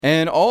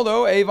And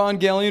although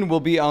Evangelion will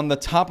be on the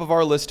top of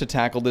our list to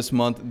tackle this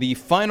month, the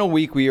final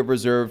week we have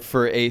reserved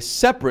for a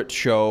separate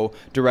show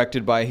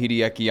directed by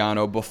Hideaki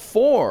Anno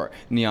before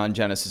Neon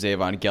Genesis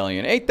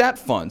Evangelion. Ain't that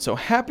fun? So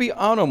happy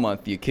Anno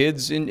month, you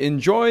kids.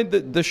 Enjoy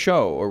the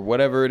show, or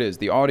whatever it is,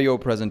 the audio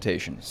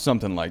presentation,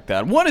 something like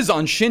that. What is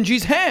on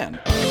Shinji's hand?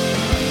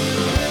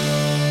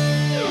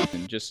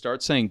 And just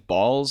start saying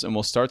balls, and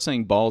we'll start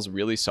saying balls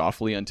really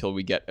softly until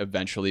we get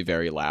eventually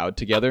very loud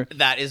together.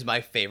 That is my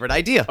favorite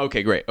idea.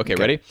 Okay, great. Okay,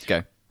 ready?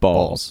 Okay.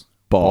 Balls,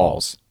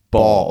 balls,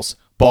 balls,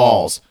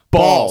 balls,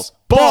 balls,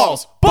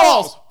 balls,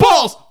 balls,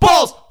 balls,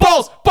 balls,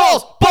 balls,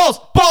 balls, balls,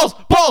 balls,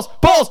 balls,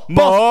 balls,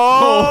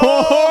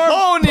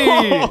 Mahoney.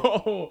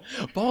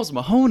 Balls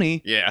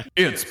Mahoney. Yeah.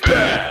 It's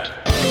bad.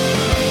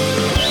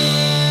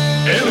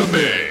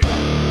 Anime.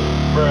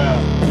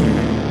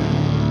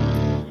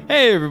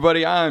 Hey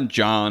everybody, I'm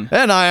John.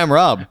 And I am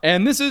Rob.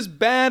 And this is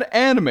Bad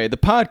Anime, the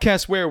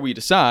podcast where we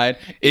decide,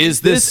 Is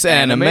this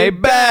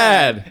anime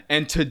bad?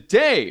 And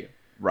today,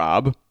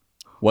 Rob,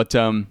 what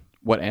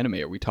anime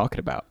are we talking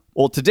about?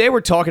 Well, today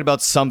we're talking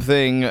about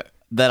something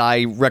that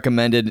I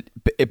recommended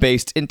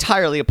based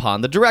entirely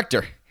upon the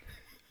director.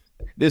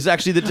 This is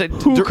actually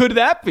Who could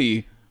that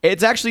be?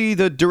 It's actually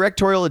the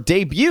directorial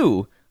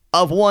debut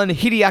of one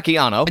Hideaki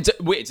Anno.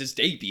 Wait, it's his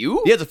debut?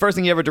 Yeah, it's the first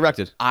thing he ever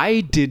directed. I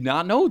did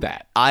not know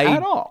that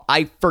at all.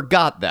 I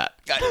forgot that.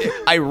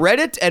 I read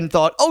it and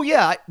thought, oh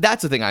yeah,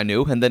 that's the thing I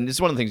knew. And then it's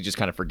one of the things you just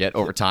kind of forget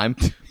over time.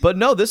 But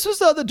no, this was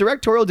the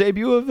directorial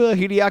debut of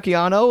Hideaki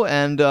Anno,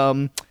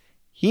 and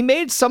he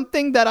made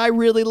something that I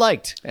really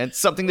liked, and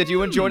something that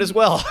you enjoyed as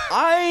well.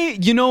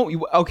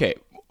 Okay,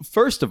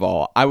 first of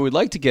all, I would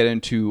like to get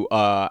into,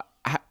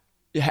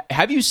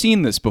 have you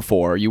seen this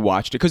before? You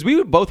watched it? Because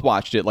we both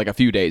watched it like a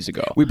few days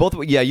ago. We both,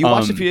 yeah, you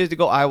watched it a few days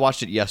ago. I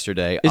watched it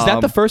yesterday. Is that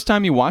the first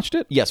time you watched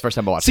it? Yes, first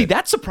time I watched See, it.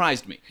 that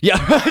surprised me. Yeah.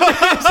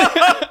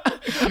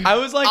 I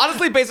was like,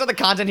 honestly, based on the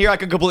content here, I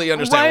can completely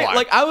understand why.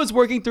 Like, I was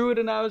working through it,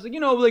 and I was like,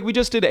 like we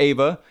just did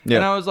Ava, Yeah.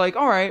 and I was like,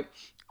 all right.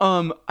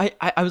 I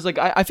was like,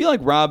 I feel like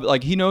Rob,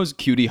 like, he knows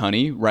Cutie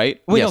Honey,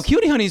 right? Wait, Yes. no,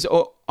 Cutie Honey's,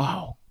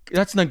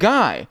 that's the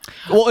guy.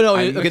 Well, no,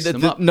 I okay, mixed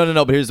them up.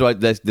 no. But here's why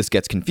this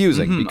gets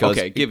confusing because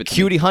okay, give it to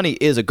Cutie Honey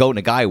is a Go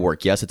Nagai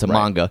work. Yes, it's a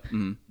manga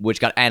Mm-hmm. which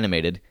got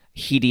animated.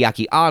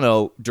 Hideaki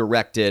Anno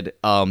directed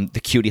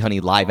the Cutie Honey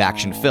live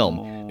action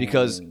film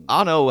because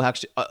Anno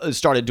actually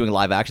started doing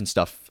live action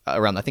stuff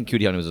around. I think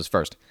Cutie Honey was his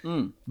first,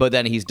 but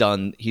then he's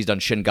done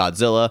Shin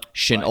Godzilla,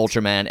 Shin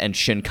Ultraman, and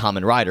Shin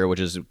Kamen Rider, which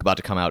is about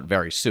to come out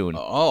very soon.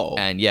 Oh.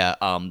 And yeah,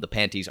 the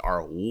panties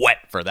are wet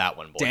for that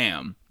one, boy.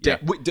 Damn. Yeah.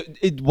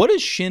 Wait, what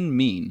does Shin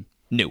mean?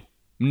 New.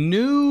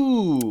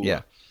 New.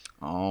 Yeah.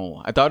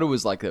 Oh, I thought it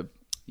was like a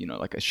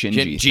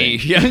Shinji thing.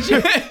 Yeah.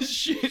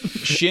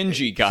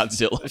 Shinji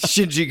Godzilla.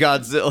 Shinji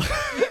Godzilla.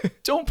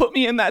 Don't put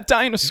me in that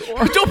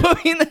dinosaur. Don't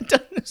put me in the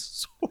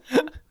dinosaur.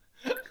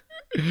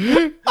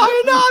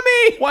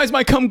 Ayanami! Why is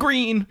my cum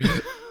green?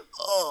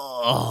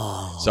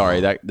 Sorry,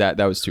 that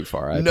was too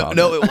far.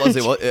 No, it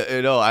wasn't.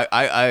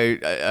 I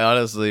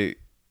honestly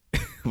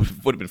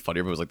would have been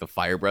funnier if it was like the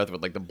fire breath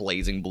with like the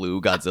blazing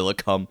blue Godzilla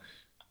come.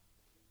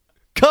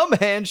 Come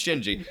hand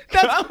Shinji.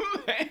 Come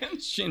man,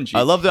 Shinji.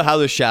 I love how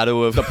the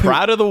shadow of the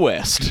Pride of the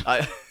West.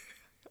 I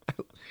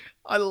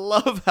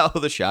love how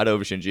the shadow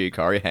of Shinji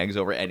Ikari hangs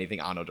over anything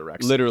Anno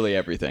directs. Literally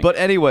everything. But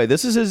anyway,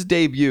 this is his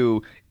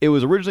debut. It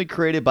was originally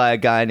created by a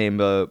guy named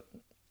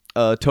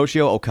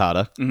Toshio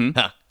Okada.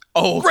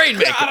 Mm-hmm.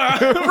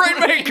 Rainmaker!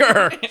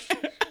 Rainmaker!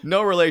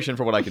 No relation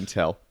from what I can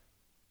tell.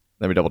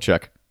 Let me double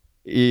check.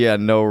 Yeah,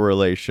 no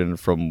relation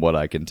from what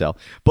I can tell.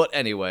 But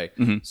anyway,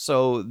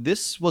 so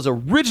this was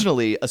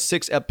originally a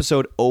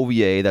 6-episode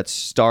OVA that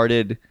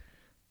started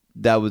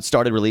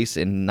release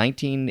in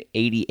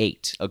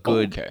 1988. A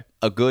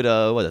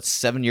good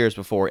 7 years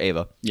before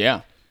Ava.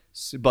 Yeah.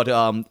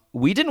 But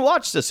we didn't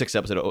watch the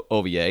 6-episode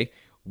OVA.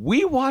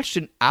 We watched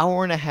an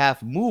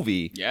hour-and-a-half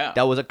movie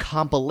that was a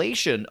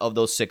compilation of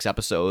those 6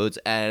 episodes,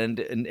 and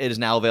it is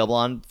now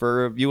available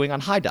for viewing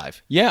on High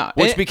Dive. Yeah.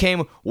 Which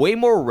became way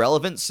more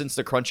relevant since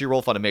the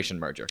Crunchyroll Funimation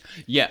merger.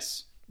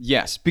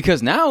 Yes,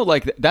 because now,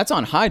 like, that's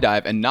on High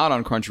Dive and not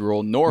on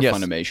Crunchyroll nor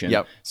Funimation.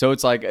 Yep. So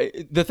it's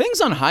like, the things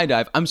on High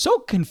Dive, I'm so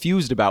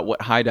confused about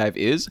what High Dive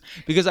is,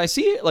 because I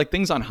see, like,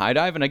 things on High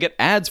Dive, and I get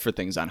ads for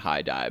things on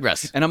High Dive.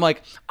 Yes. And I'm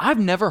like, I've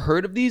never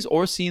heard of these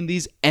or seen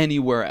these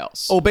anywhere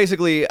else. Oh,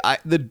 basically,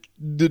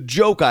 the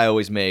joke I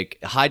always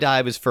make, High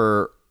Dive is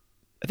for,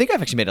 I think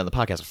I've actually made it on the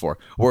podcast before,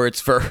 where it's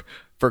for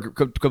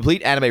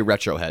complete anime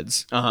retro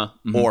heads.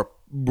 Or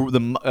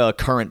the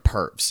current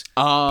pervs,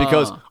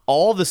 because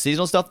all the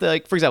seasonal stuff,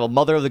 like for example,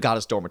 Mother of the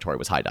Goddess Dormitory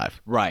was High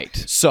Dive, Right.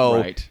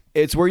 So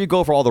it's where you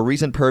go for all the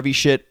recent pervy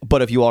shit.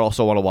 But if you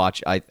also want to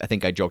watch, I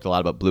think I joked a lot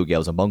about Blue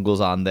Gales and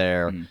Bungles on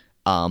there.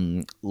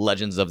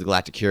 Legends of the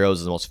Galactic Heroes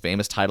is the most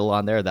famous title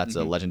on there. That's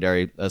a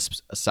legendary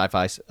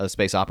sci-fi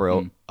space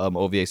opera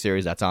OVA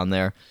series that's on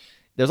there.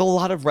 there's a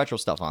lot of retro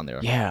stuff on there.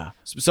 Yeah.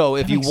 So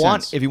if you makes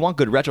want sense. if you want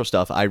good retro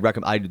stuff, I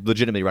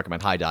legitimately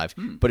recommend High Dive.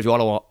 But if you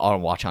want to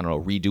watch, I don't know,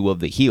 redo of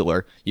The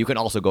Healer, you can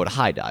also go to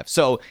High Dive.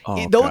 So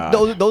God.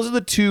 those are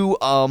the two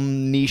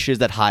niches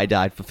that High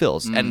Dive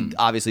fulfills, and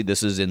obviously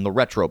this is in the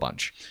retro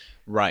bunch.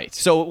 Right.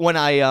 So when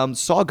I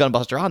saw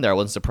Gunbuster on there, I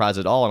wasn't surprised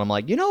at all, and I'm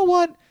like, you know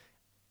what?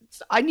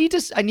 I need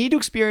to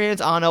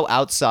experience Anno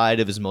outside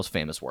of his most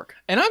famous work.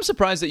 And I'm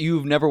surprised that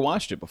you've never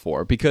watched it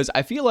before, because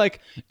I feel like,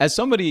 as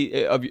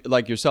somebody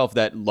like yourself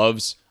that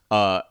loves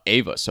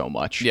Ava so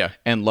much, Yeah.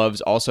 and loves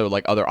also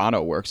like other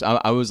Anno works,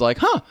 I was like,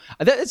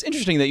 it's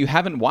interesting that you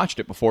haven't watched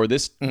it before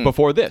this,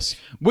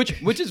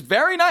 which is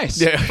very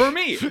nice for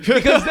me,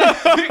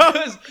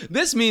 because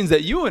this means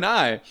that you and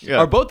I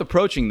are both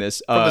approaching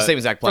this From the same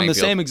exact playing field.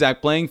 same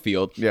exact playing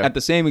field at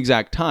the same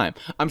exact time.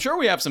 I'm sure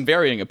we have some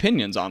varying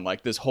opinions on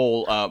like this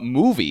whole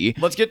movie.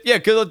 Let's get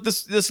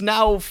because this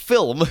now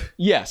film.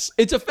 Yes,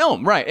 it's a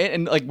film, right?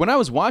 And like when I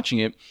was watching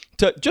it,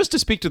 just to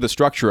speak to the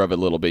structure of it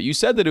a little bit, you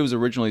said that it was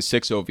originally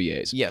 6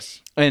 OVAs.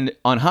 Yes. And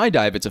on High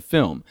Dive, it's a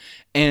film.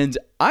 And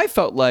I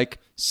felt like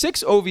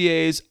 6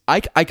 OVAs, I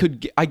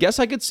guess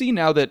I could see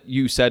now that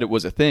you said it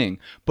was a thing,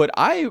 but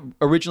I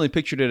originally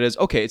pictured it as,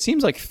 okay, it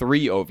seems like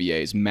 3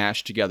 OVAs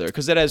mashed together,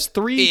 because it has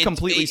 3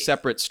 completely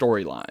separate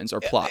storylines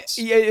or plots.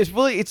 Yeah,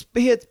 it's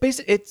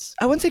basically,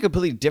 I wouldn't say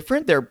completely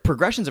different. They're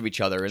progressions of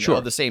each other and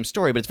of the same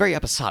story, but it's very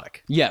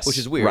episodic. Yes, which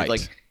is weird. right.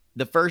 Like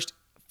the first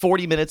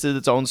 40 minutes is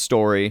its own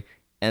story,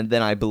 and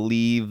then I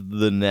believe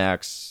the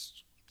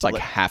next It's like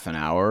half an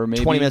hour,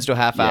 maybe 20 minutes to a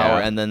half hour,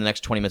 Yeah. and then the next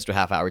 20 minutes to a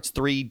half hour. It's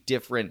 3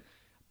 different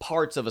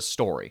parts of a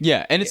story.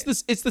 Yeah, and it's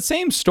the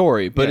same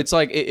story, but it's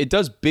like it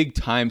does big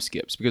time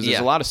skips because there's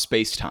a lot of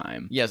space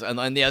time. Yes, and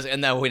then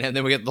we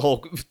get the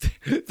whole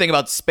thing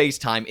about space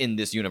time in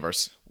this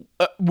universe.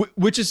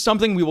 Which is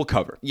something we will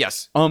cover.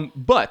 Yes.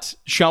 But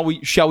shall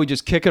we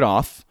just kick it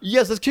off?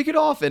 Yes, let's kick it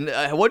off. And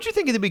what did you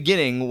think in the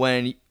beginning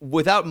when,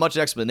 without much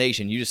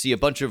explanation, you just see a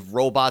bunch of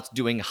robots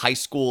doing high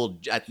school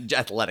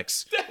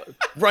athletics,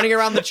 running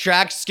around the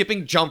track,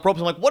 skipping jump ropes?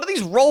 I'm like, what are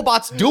these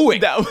robots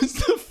doing? That was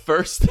the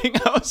first thing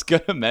I was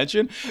gonna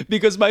mention,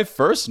 because my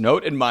first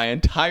note in my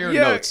entire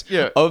notes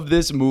of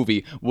this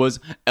movie was,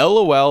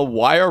 "LOL,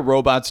 why are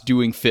robots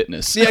doing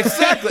fitness?" Yeah,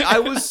 exactly. I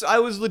was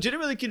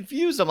legitimately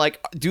confused. I'm like,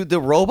 dude, the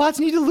robots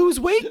need to lose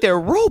weight. They're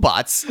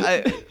robots.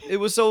 That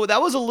was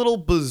a little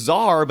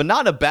bizarre, but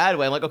not in a bad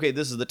way. I'm like, okay,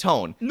 this is the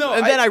tone. No,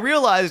 and then I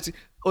realized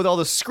with all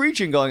the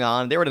screeching going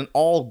on, they were at an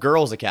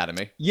all-girls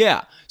academy.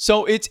 Yeah,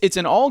 so it's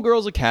an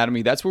all-girls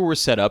academy. That's where we're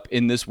set up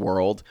in this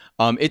world.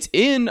 It's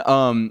in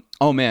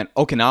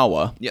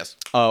Okinawa. Yes.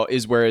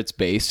 Is where it's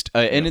based,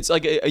 and it's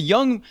like a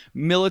young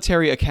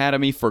military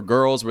academy for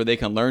girls where they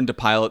can learn to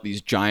pilot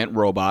these giant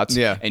robots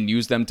and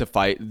use them to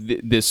fight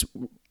this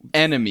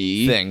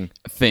enemy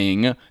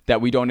thing that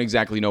we don't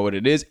exactly know what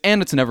it is,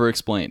 and it's never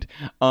explained.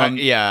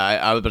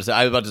 I was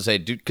about to say,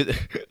 dude, I was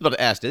about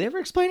to ask, did they ever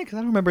explain it? Because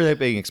I don't remember that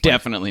being explained.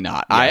 Definitely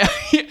not.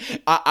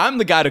 I'm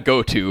the guy to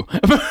go to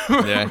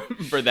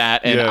for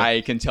that, and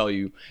I can tell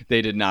you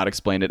they did not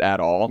explain it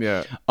at all.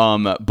 Yeah.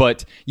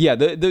 But yeah,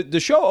 the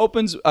show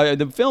opens,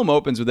 the film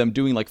opens with them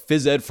doing like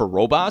phys ed for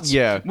robots.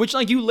 Yeah. Which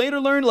like you later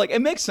learn, like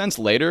it makes sense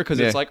later because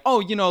it's like, oh,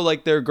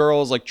 like they're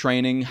girls like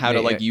training how to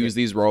like use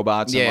these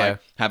robots and like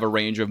have a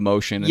range of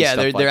motion. And stuff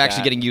they're like actually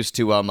that. getting used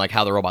to like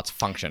how the robots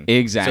function.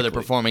 Exactly. So they're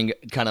performing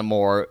kind of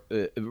more,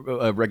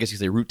 I guess you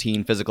say,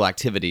 routine physical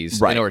activities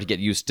in order to get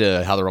used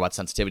to how the robot's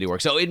sensitivity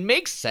works. So it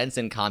makes sense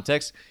in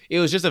context. It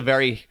was a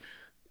very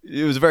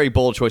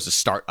bold choice to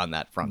start on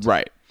that front.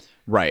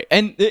 Right.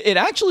 And it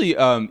actually,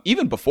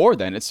 even before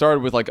then, it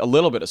started with like a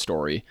little bit of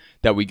story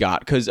that we got,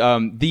 because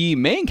the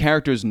main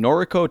character is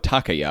Noriko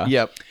Takaya.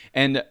 Yep.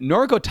 And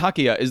Noriko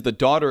Takaya is the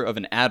daughter of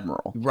an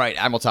admiral. Right,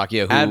 Admiral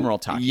Takaya. Admiral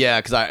Takaya. Yeah,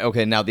 because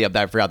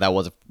I forgot that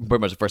was pretty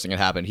much the first thing that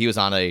happened. He was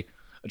on a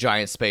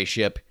giant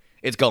spaceship.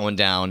 It's going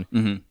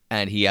down,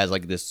 and he has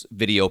like this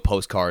video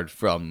postcard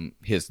from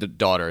his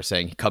daughter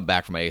saying, "Come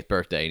back for my 8th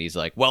birthday," and he's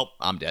like, "Well,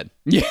 I'm dead."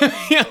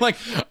 Yeah, like,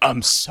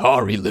 "I'm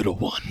sorry, little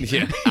one."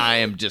 Yeah, I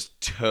am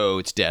just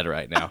totes dead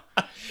right now.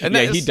 And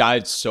he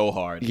died so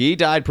hard. He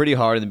died pretty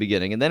hard in the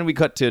beginning, and then we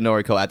cut to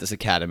Noriko at this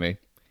academy,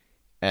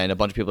 and a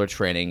bunch of people are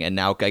training, and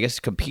now I guess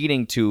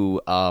competing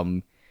to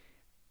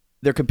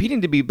they're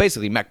competing to be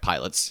basically mech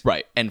pilots,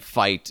 right, and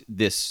fight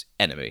this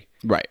enemy,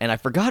 right. And I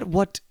forgot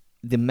what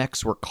the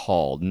mechs were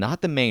called,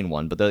 not the main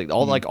one, but they're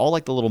all like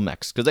the little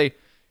mechs, because they.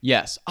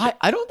 Yes,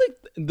 I don't think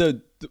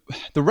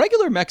the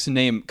regular mech's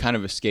name kind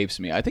of escapes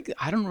me. I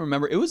don't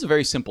remember. It was a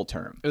very simple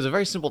term. It was a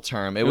very simple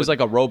term. It was like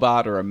a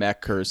robot or a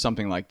mech or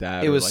something like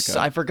that. It was like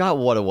I forgot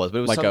what it was, but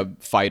it was like a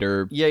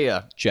fighter.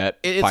 Jet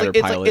fighter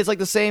pilot. It's like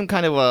the same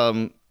kind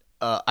of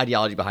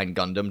ideology behind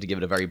Gundam, to give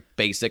it a very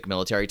basic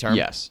military term.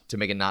 Yes, to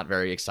make it not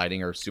very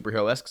exciting or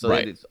superhero-esque. So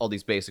they all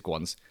these basic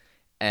ones,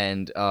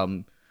 and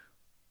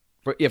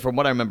from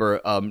what I remember,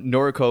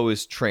 Noriko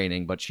is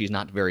training, but she's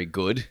not very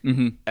good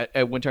in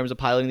terms of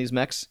piloting these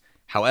mechs.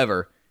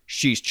 However,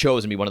 she's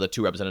chosen to be one of the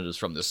 2 representatives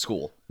from this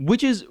school.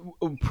 Which is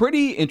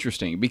pretty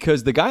interesting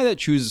because the guy that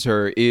chooses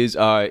her is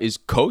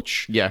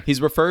Coach. Yeah.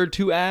 He's referred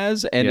to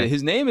as, and Yeah.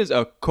 his name is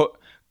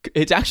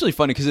it's actually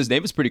funny because his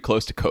name is pretty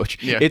close to Coach.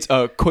 Yeah. It's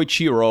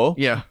Koichiro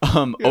Yeah.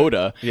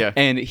 Oda. Yeah.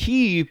 And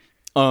he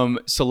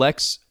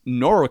selects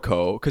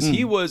Noriko because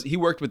he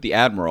worked with the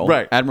Admiral,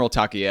 Right. Admiral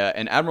Takuya,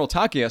 and Admiral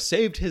Takuya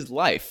saved his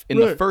life in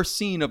the first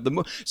scene of the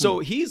movie. So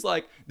he's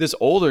like this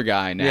older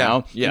guy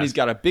now, Yeah. and he's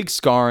got a big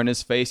scar on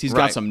his face. He's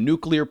got Right. some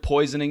nuclear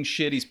poisoning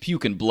shit. He's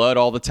puking blood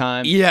all the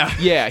time. Yeah.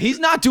 Yeah, he's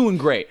not doing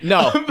great.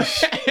 No.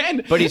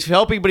 And But he's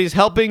helping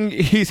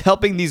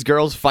these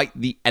girls fight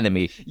the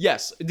enemy.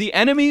 yes, the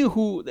enemy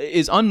who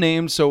is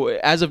unnamed. So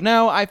as of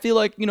now, I feel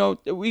like,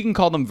 we can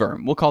call them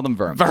Verm. We'll call them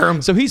Verm.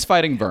 Verm. So he's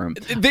fighting Verm.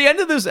 The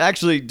end of this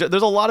actually,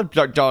 there's a lot of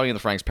Darling in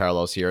the Franxx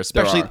parallels here,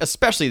 are.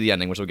 especially the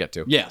ending, which we'll get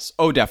to. Yes.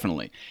 Oh,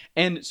 definitely.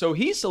 And so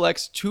he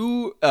selects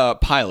 2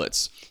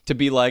 pilots to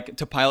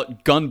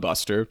pilot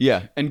Gunbuster.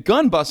 Yeah. And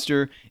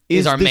Gunbuster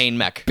Is our this main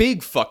mech.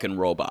 big fucking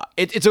robot.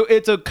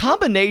 It's a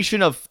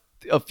combination of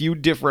a few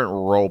different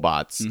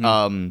robots.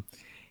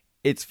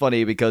 It's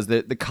funny because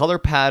the color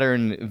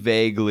pattern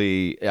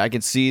vaguely, I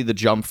can see the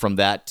jump from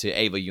that to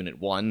Ava Unit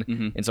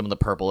 1 and some of the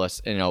purple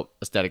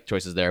aesthetic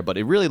choices there, but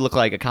it really looked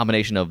like a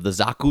combination of the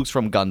Zaku's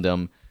from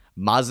Gundam,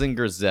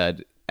 Mazinger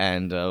Z,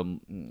 and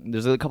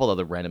there's a couple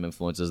other random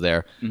influences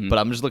there. But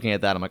I'm just looking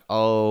at that, I'm like,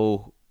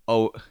 oh,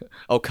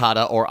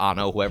 Okada or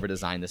Anno, whoever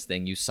designed this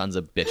thing, you sons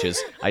of bitches.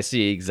 I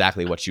see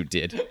exactly what you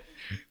did.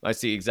 I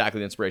see exactly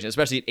the inspiration,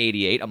 especially at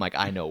 88. I'm like,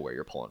 I know where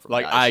you're pulling from.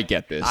 Like, guys. I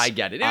get this. I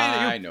get it.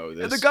 I know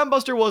this. The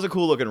Gunbuster was a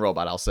cool looking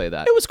robot. I'll say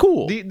that. It was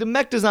cool. The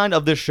mech design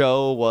of this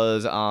show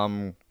was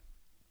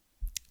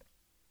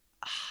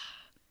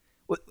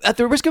at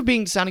the risk of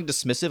sounding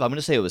dismissive, I'm going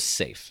to say it was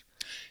safe.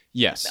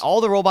 Yes.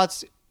 All the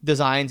robots'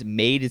 designs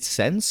made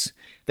sense.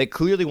 They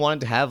clearly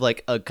wanted to have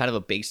like a kind of a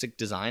basic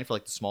design for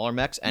like the smaller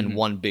mechs and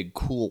one big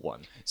cool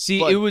one. See,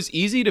 But- it was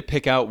easy to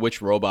pick out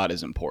which robot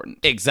is important,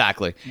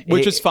 Exactly.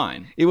 which is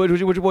fine.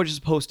 Which what you're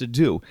supposed to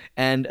do,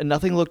 and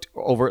nothing looked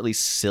overtly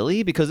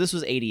silly because this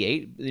was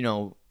 '88.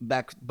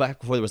 Back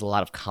before there was a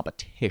lot of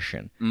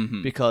competition.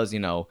 Because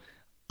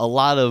a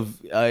lot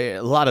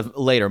of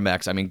later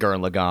mechs. I mean,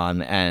 Gurren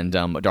Lagann and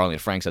Darling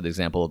and Frank said the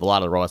example of a lot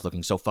of the robots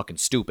looking so fucking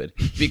stupid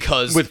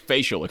because With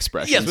facial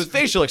expressions. yes, with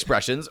facial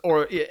expressions.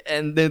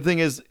 And the thing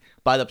is,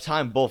 by the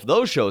time both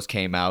those shows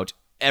came out,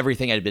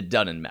 everything had been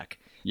done in mech.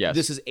 Yes.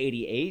 This is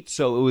 '88,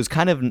 so it was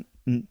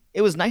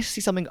it was nice to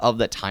see something of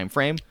that time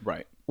frame,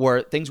 Right.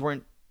 where things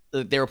weren't.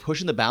 They were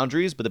pushing the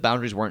boundaries, but the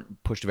boundaries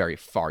weren't pushed very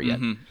far yet.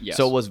 Yes.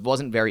 So it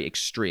wasn't very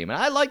extreme. And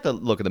I like the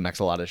look of the mechs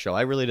a lot of the show.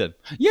 I really did.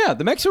 Yeah,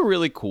 the mechs are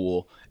really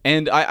cool.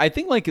 And I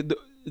think like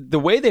the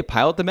way they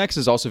pilot the mechs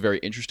is also very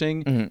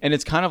interesting. And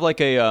it's kind of like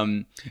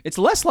it's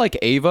less like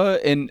Ava.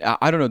 And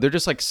I don't know, they're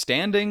just like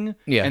standing.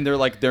 Yeah. And they're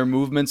like, their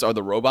movements are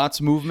the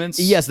robots' movements.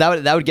 Yes, that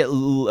would get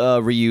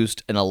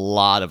reused in a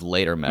lot of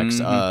later mechs.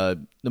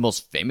 The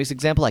most famous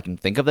example I can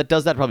think of that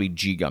does that probably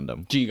G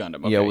Gundam. G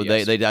Gundam. Okay, Yeah, well,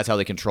 yes. that's how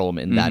they control them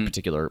in that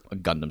particular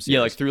Gundam series.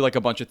 Yeah, like through like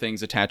a bunch of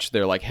things attached to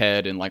their like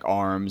head and like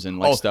arms and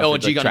like stuff. Oh,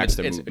 It, G like, Gundam. tracks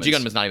their movements. G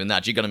Gundam is not even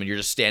that. G Gundam, you're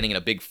just standing in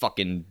a big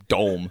fucking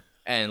dome,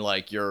 and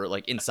like you're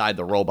like inside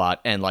the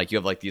robot, and like you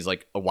have like these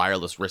like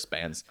wireless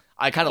wristbands.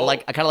 I kind of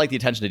like the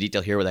attention to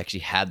detail here, where they actually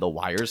had the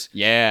wires.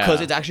 Yeah.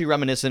 because it's actually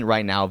reminiscent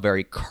right now,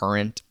 very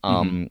current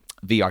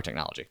VR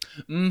technology.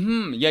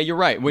 Yeah, you're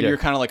right. When you're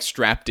kind of like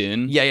strapped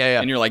in. Yeah.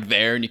 And you're like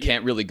there and you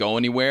can't really go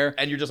anywhere.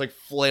 And you're just like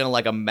flailing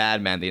like a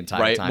madman the entire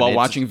Right? time. While It's-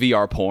 watching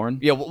VR porn.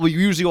 Yeah, well,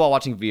 usually while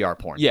watching VR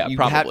porn. Yeah,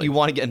 probably. You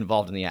want to get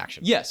involved in the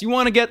action. Yes, you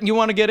want to get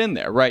in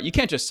there, right? You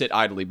can't just sit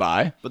idly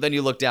by. But then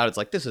you look down, it's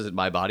like, this isn't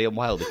my body. I'm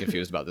wildly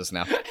confused about this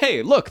now.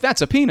 Hey, look,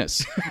 that's a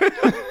penis.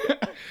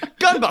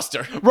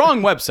 Gunbuster!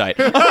 Wrong website.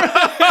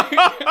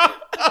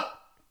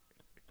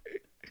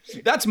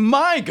 That's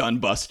my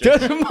Gunbuster.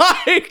 That's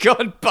my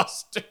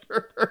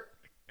Gunbuster!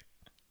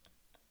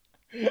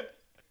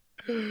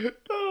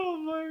 Oh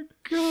my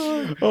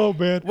god. Oh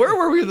man. Where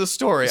were we in the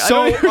story?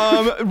 So,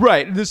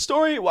 right, the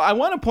story. Well, I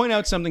want to point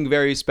out something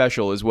very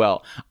special as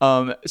well.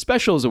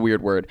 Special is a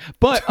weird word,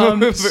 but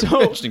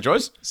Interesting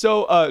choice.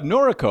 So,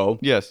 Noriko,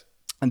 Yes.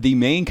 the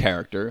main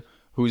character,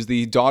 who's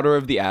the daughter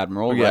of the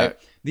admiral, Yeah. right?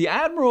 The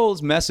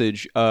admiral's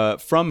message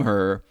from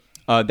her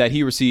that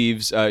he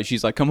receives,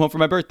 she's like, "Come home for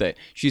my birthday."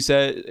 She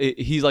said,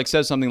 he's like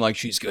says something like,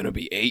 "She's gonna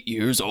be 8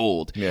 years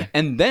old." Yeah.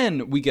 And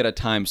then we get a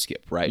time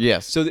skip, right?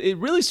 Yes. So it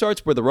really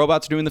starts where the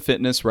robots are doing the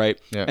fitness, right?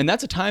 Yeah. And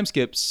that's a time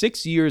skip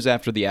 6 years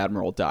after the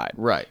admiral died.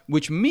 Right.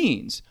 Which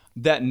means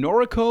that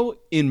Noriko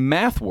in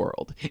Math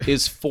World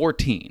is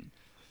 14.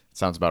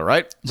 Sounds about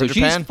right. So For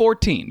Japan. she's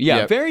 14. Yeah,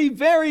 Yeah. very,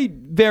 very,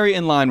 very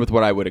in line with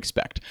what I would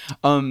expect.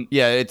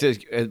 Yeah, it is.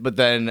 But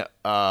then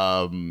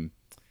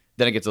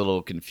it gets a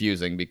little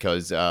confusing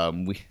because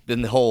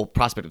then the whole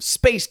prospect of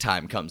space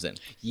time comes in.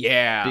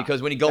 Yeah.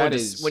 Because when you go That into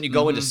is-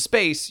 into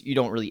space, you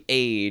don't really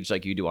age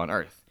like you do on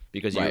Earth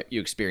because Right. you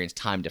experience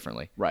time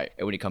differently. Right.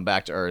 And when you come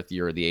back to Earth,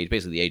 you're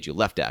basically the age you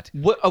left at.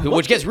 What-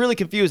 Which gets really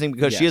confusing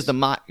because she Yes.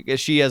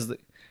 has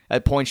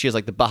at points she has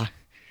like the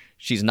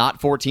she's not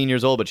 14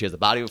 years old, but she has the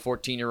body of a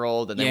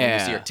 14-year-old. And then when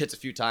you see Yeah. her tits a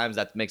few times,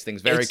 that makes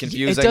things very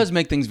confusing. It does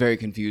make things very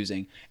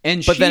confusing.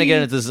 But then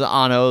again, this is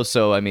Anno,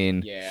 so I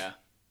mean, yeah.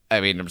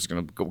 I'm just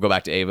gonna go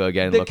back to Ava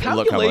again. The look how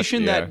much,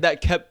 calculation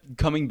that kept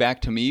coming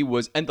back to me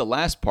was, and the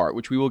last part,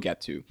 which we will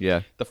get to.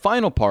 Yeah. The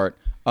final part,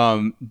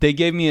 they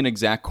gave me an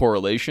exact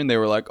correlation. They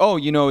were like, oh,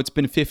 it's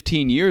been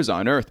 15 years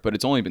on Earth, but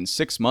it's only been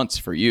 6 months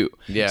for you.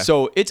 Yeah.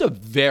 So it's a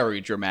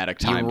very dramatic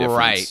time difference.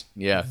 Right.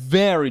 Yeah.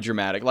 Very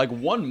dramatic. Like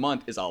 1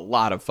 month is a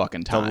lot of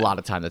fucking time. a lot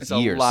of time. That's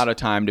it's years. a lot of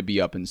time to be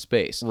up in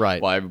space.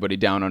 Right. While everybody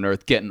down on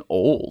Earth getting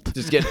old.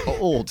 Just get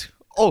old.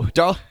 Oh,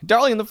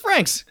 Darling in the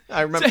Franks.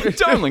 I remember.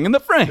 Darling in the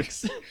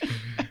Franks.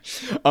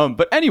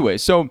 But anyway,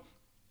 so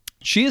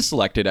she is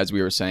selected, as we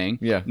were saying.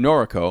 Yeah.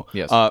 Noriko.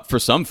 Yes. For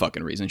some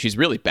fucking reason. She's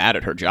really bad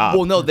at her job.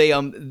 Well, no, they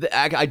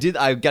I got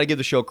to give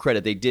the show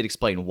credit. They did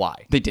explain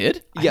why. They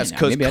did? Yes,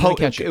 because Maybe I didn't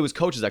catch it was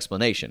Coach's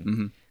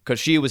explanation. Because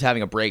she was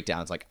having a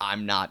breakdown. It's like,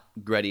 I'm not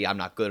ready. I'm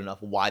not good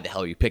enough. Why the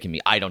hell are you picking me?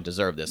 I don't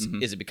deserve this.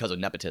 Is it because of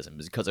nepotism?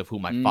 Is it because of who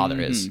my father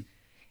is?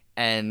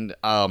 And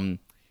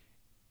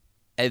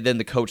then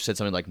the coach said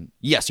something like,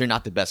 yes, you're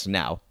not the best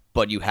now,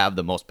 but you have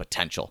the most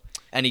potential.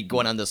 And he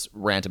went on this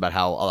rant about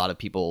how a lot of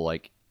people,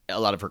 like a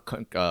lot of her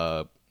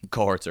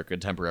cohorts or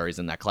contemporaries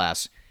in that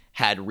class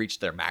had reached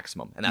their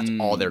maximum, and that's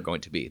all they're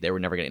going to be. They were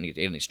never going to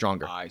get any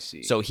stronger. I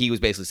see. So he was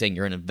basically saying,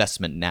 you're an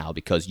investment now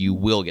because you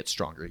will get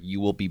stronger.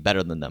 You will be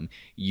better than them.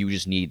 You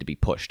just need to be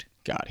pushed.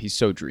 God, he's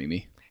so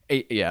dreamy.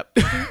 Yeah.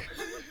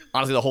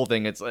 Honestly, the whole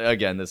thing, it's,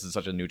 again, this is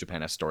such a New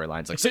Japan-esque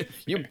storyline. It's like,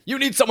 you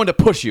need someone to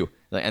push you.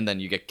 And then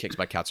you get kicked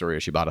by Katsuyori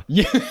Shibata.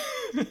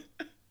 Yeah.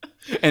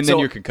 And then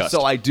you're concussed.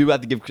 So I do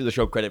have to give the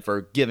show credit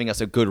for giving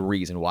us a good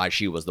reason why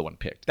she was the one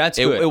picked. That's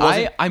good. It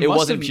wasn't, I it must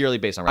wasn't have- purely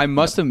based on... I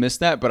must have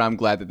missed that, but I'm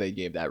glad that they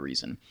gave that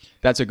reason.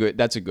 That's a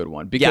good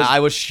one. Because Yeah,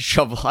 I was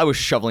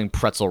shoveling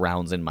pretzel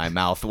rounds in my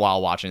mouth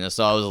while watching this,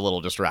 so I was a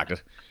little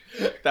distracted.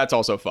 that's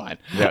also fine.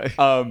 Yeah.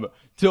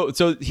 So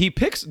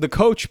the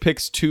coach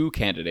picks 2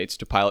 candidates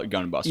to pilot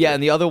Gunbuster. Yeah,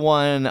 and the other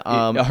one...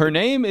 her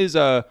name is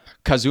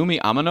Kazumi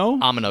Amano.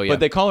 Amano, yeah. But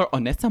they call her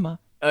Onesama.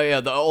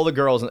 yeah, all the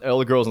girls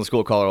in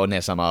school call her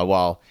Onesama,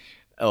 while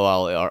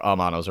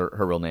Amano's her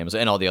real name,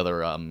 and all the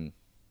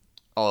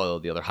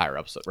other higher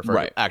ups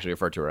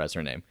refer to her as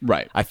her name.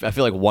 Right. I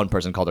feel like one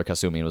person called her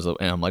Kasumi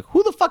and I'm like,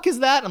 who the fuck is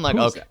that? I'm like,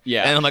 Who's okay, that?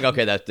 Yeah. and I'm like,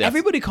 okay, that's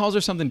Everybody calls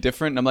her something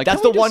different. And I'm like,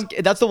 that's can the we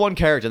just- That's the one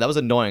character that was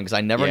annoying because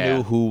I never Yeah.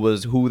 knew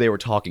who they were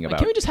talking about.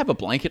 Can we just have a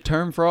blanket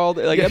term for all?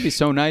 That'd be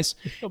so nice.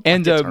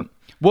 And blanket term.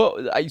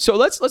 so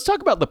let's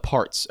talk about the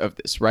parts of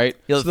this, right?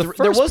 Yeah, So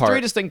there was 3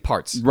 distinct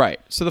parts. Right.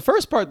 So the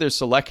first part, they're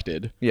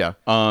selected. Yeah.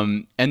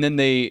 And then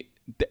they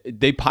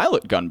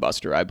pilot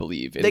Gunbuster, I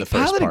believe, in They the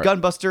first piloted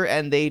part. Gunbuster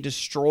and they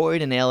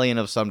destroyed an alien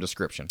of some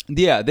description.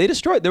 Yeah, they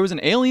destroyed. There was an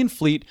alien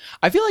fleet.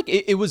 I feel like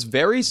it was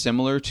very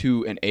similar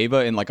to an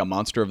Ava in like a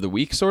Monster of the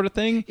Week sort of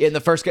thing. In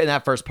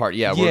that first part,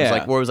 yeah, where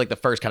Yeah. it was like the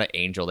first kind of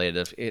angel they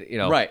did,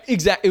 Right.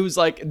 Exactly. It was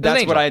like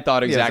that's what angel. I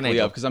thought Yeah, it's an exactly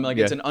angel. of because I'm like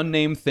Yeah. it's an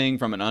unnamed thing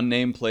from an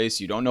unnamed place.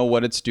 You don't know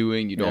what it's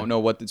doing. You don't know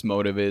what its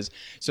motive is.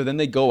 So then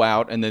they go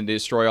out and then they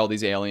destroy all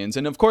these aliens.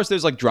 And of course,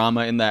 there's like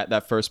drama in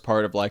that first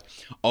part of like,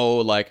 oh,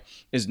 like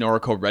is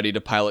Noriko ready to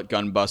pilot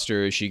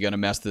Gunbuster? Is she gonna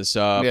mess this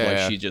up? Yeah, like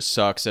yeah. she just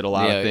sucks at a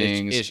lot of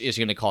things. Is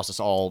going to cost us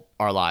all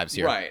our lives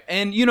here. Right.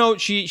 And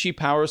she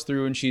powers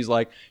through and she's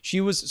like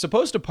she was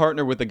supposed to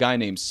partner with a guy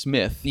named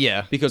Smith.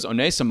 Yeah. Because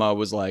Onesama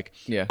was like,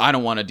 Yeah. I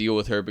don't want to deal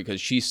with her because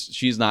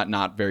she's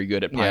not very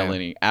good at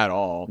piloting at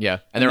all. Yeah,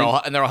 and they're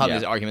all having yeah.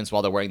 these arguments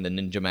while they're wearing the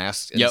ninja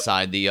masks Yep.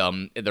 inside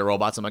the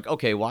robots. I'm like,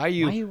 okay, why are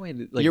you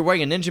like, you're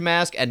wearing a ninja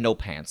mask and no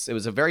pants? It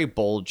was a very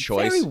bold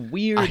choice. very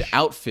weird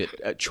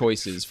outfit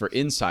choices for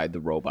inside the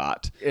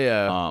robot.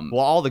 Yeah. Well,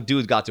 all the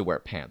dudes got to wear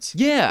pants.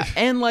 Yeah,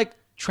 and like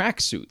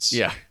tracksuits.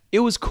 Yeah. It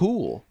was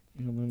cool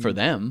for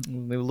them.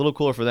 They were a little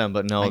cooler for them,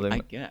 but no, I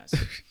guess.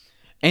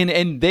 And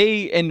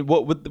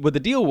what the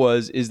deal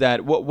was is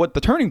that what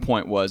the turning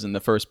point was in the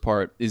first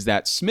part is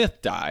that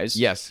Smith dies.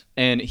 Yes.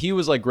 And he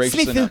was like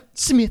gracious enough.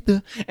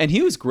 And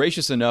he was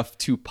gracious enough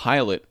to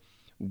pilot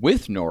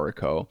with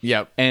Noriko.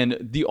 Yep. And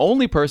the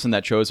only person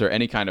that shows her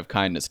any kind of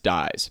kindness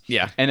dies.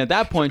 Yeah. And at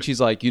that point she's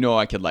like,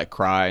 I could like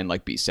cry and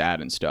like be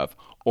sad and stuff.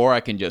 Or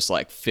I can just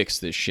like fix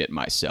this shit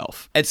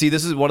myself. And see,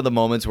 this is one of the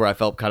moments where I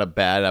felt kind of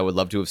bad. I would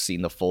love to have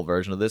seen the full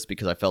version of this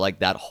because I felt like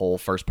that whole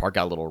first part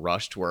got a little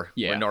rushed where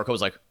Noriko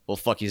was like, well,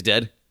 fuck, he's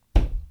dead.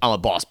 I'm a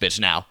boss bitch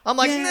now. I'm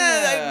like,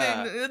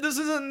 Yeah. this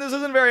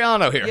isn't very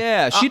Anno here.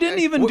 Yeah, she didn't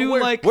even do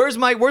like where's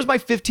my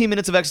 15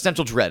 minutes of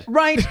existential dread?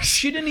 right.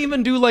 She didn't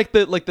even do like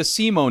the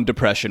Simone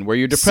depression where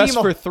you're depressed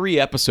Simone. for 3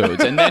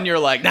 episodes and then you're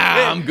like,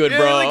 nah, I'm good,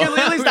 bro.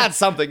 At least that's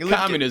something.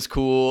 Common is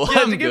cool.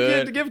 Yeah, I'm to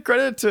good. give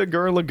credit to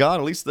Gurren Lagann,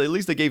 at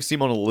least they gave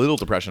Simone a little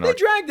depression They arc.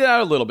 dragged it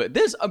out a little bit.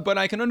 But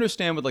I can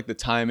understand with like the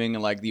timing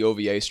and like the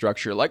OVA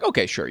structure. Like,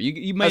 okay, sure,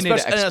 you may need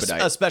to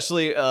expedite.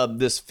 Especially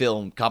this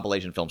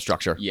compilation film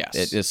structure.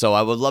 Yes. So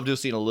I would love to have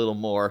seen a little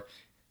more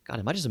God,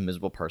 am I just a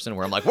miserable person?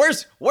 Where I'm like,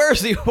 where's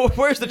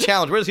the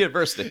challenge? Where's the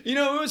adversity? You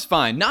know, it was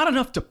fine. Not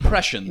enough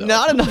depression, though.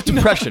 Not enough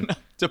depression.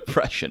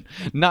 Depression.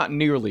 Not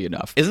nearly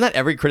enough. Isn't that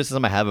every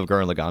criticism I have of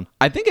Gurren Lagann?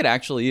 I think it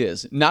actually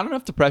is. Not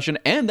enough depression,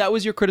 and that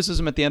was your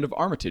criticism at the end of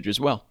Armitage as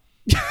well.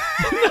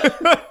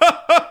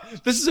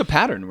 This is a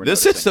pattern.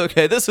 This is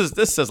okay. This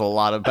says a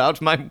lot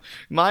about my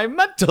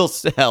mental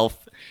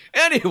health.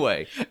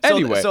 Anyway,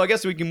 so I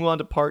guess we can move on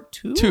to part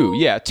 2. 2,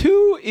 yeah.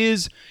 2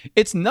 is,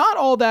 it's not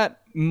all that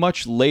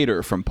much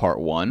later from part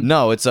 1.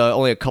 No, it's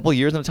only a couple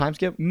years in a time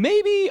skip.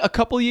 Maybe a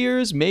couple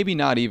years, maybe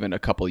not even a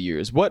couple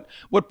years. What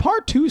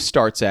part 2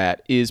 starts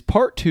at is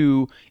part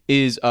 2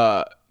 is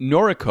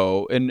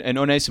Noriko and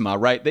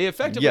Onesima, right? They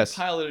effectively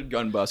piloted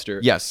Gunbuster.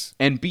 Yes.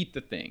 And beat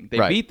the thing.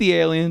 They beat the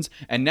aliens,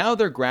 and now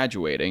they're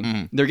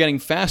graduating. They're getting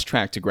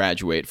fast-tracked to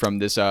graduate from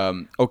this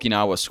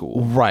Okinawa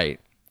school. Right.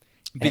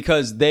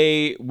 Because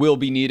they will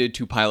be needed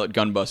to pilot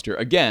Gunbuster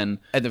again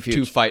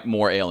to fight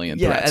more alien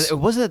threats. And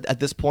was it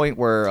at this point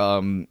where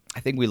I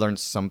think we learned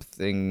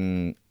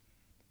something,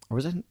 or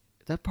was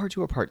that part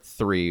 2 or part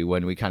 3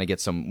 when we kind of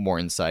get some more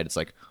insight? It's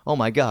like, oh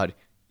my God,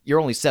 you're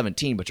only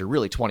 17, but you're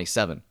really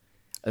 27.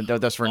 And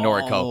that's for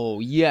Noriko. Oh,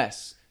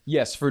 yes.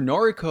 Yes, for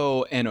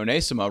Noriko and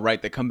Onesima, right,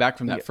 they come back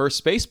from that first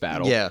space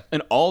battle. Yeah.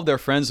 And all of their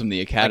friends from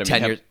the academy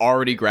have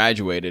already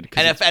graduated.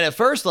 And at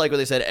first, like when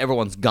they said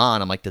everyone's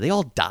gone, I'm like, did they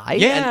all die?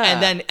 Yeah.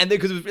 And then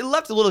because it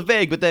left a little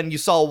vague, but then you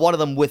saw one of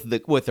them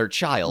with her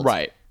child.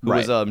 Right. Who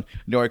was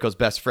Noriko's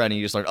best friend, and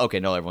you just learned, okay,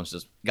 no, everyone's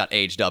just got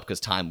aged up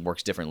because time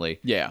works differently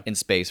in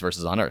space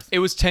versus on Earth. It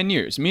was 10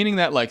 years, meaning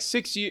that like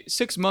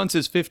 6 months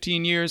is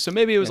 15 years, so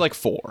maybe it was like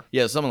 4.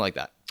 Yeah, something like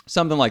that.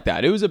 Something like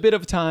that. It was a bit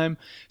of time.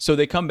 So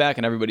they come back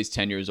and everybody's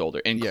 10 years older,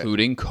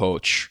 including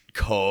Coach.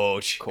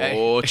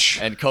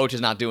 And Coach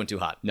is not doing too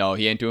hot. No,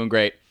 he ain't doing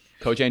great.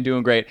 Coach ain't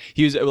doing great.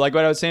 He was, like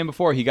what I was saying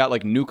before, he got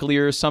like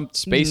nuclear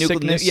space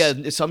sickness.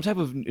 Yeah, some type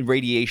of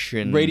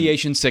radiation.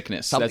 Radiation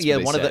sickness. That's what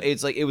they said.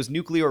 It's like it was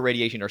nuclear or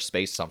radiation or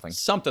space something.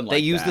 Something like they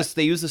use that. this.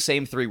 They use the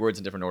same 3 words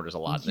in different orders a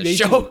lot in this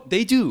show.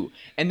 They do.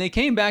 And they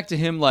came back to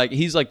him like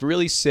he's like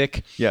really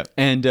sick. Yeah.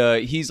 And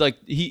he's like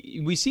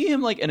we see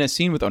him like in a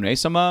scene with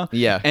Onesama.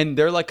 Yeah. And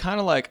they're like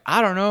kind of like,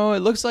 I don't know, it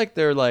looks like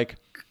they're like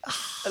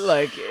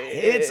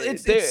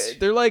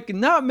they're like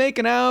not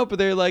making out, but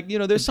they're like, you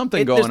know, there's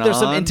something going on. There's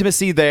some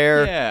intimacy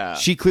there. Yeah.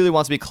 She clearly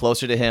wants to be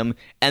closer to him,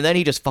 and then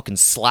he just fucking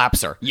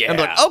slaps her. Yeah. I'm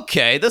like,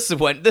 okay, this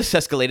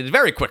escalated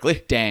very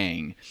quickly.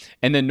 Dang.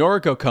 And then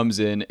Noriko comes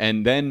in,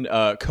 and then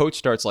Coach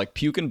starts like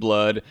puking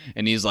blood,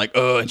 and he's like,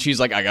 oh, and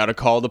she's like, I gotta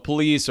call the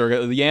police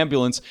or the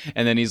ambulance,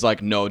 and then he's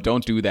like, no,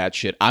 don't do that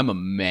shit. I'm a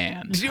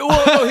man.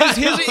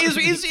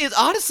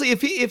 Honestly,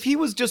 if he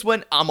was just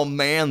went, I'm a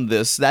man,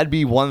 that'd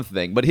be one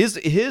thing, but his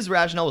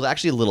rationale was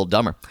actually a little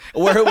dumber,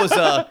 where it was,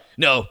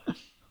 no,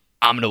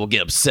 Amino will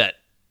get upset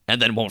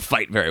and then won't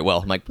fight very well.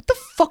 I'm like, what the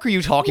fuck are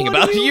you talking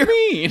about? What do you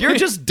mean? You're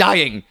just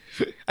dying.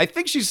 I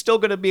think she's still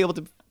going to be able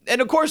to, and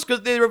of course,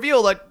 because they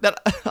reveal like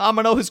that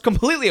Amino is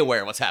completely aware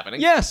of what's happening.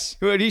 Yes.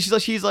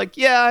 She's like,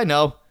 yeah, I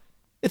know.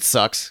 It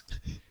sucks.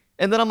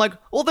 And then I'm like,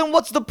 well, then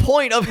what's the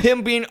point of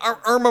him being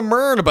Irma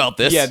Mern about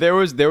this? Yeah, there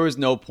was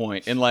no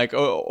point. And like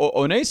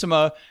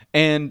Onesima,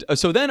 and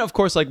so then of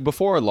course like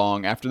before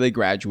long, after they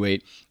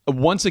graduate,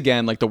 once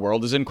again like the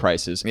world is in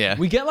crisis. Yeah,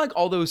 we get like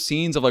all those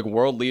scenes of like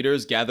world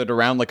leaders gathered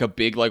around like a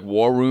big like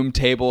war room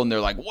table, and they're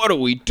like, what do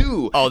we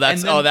do?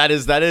 That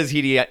is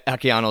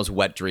Hideaki Anno's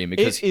wet dream,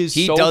 because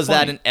he does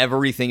that in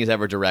everything he's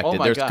ever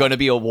directed. There's going to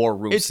be a war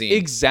room scene.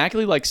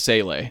 Exactly like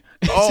Seele.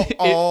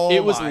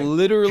 It was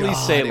literally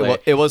Seele.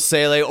 It was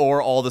Seele,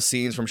 or all the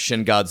scenes from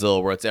Shin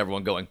Godzilla where it's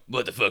everyone going,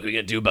 what the fuck are we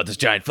gonna do about this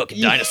giant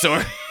fucking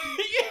dinosaur?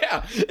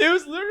 Yeah, it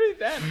was literally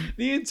that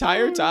the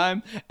entire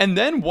time. And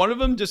then one of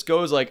them just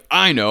goes like,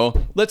 I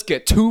know, let's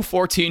get 2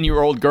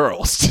 14-year-old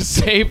girls to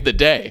save the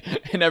day.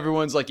 And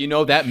everyone's like, you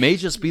know, that may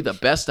just be the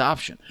best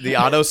option. The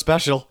Anno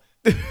special.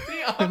 The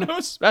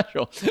Anno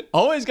special.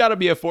 Always got to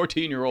be a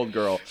 14-year-old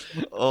girl.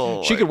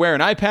 Oh, she could wear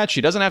an eye patch.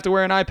 She doesn't have to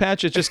wear an eye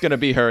patch. It's just going to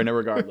be her, and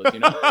regardless, you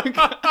know?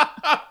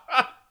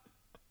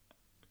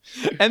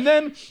 And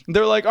then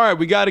they're like, all right,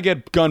 we got to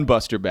get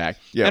Gunbuster back.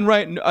 Yeah. And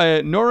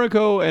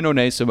Noriko and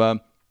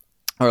Onesima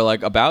are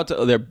like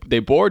they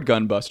board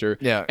Gunbuster.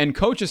 Yeah. And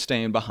Coach is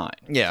staying behind.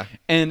 Yeah.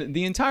 And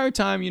the entire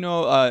time, you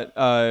know,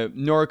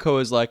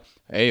 Noriko is like,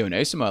 hey,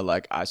 Onesima,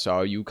 like, I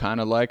saw you kind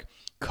of like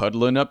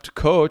cuddling up to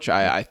Coach.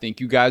 I think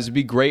you guys would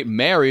be great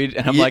married.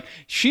 And I'm like,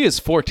 she is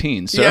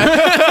 14, sir.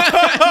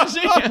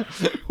 Yeah.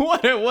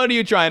 What are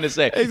you trying to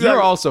say? Exactly.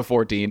 You're also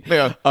 14.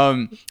 Yeah.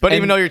 But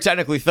even though you're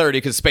technically 30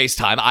 because space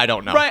time, I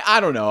don't know. Right, I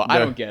don't know. I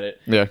don't get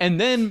it. Yeah. And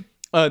then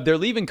they're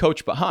leaving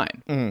Coach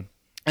behind. Mm-hmm.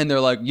 And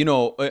they're like, you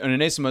know,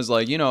 and Onesima's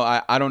like, you know,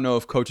 I don't know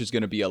if Coach is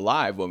going to be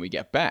alive when we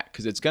get back,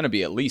 because it's going to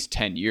be at least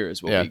 10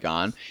 years we'll be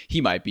gone. He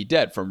might be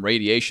dead from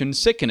radiation,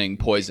 sickening,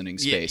 poisoning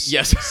space.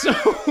 Yes.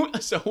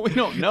 So we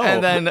don't know.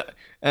 And then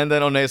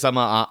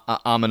Onesima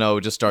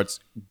Amino just starts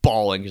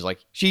bawling. He's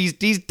like, he's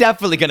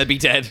definitely going to be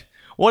dead.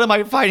 What am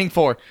I fighting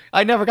for?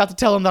 I never got to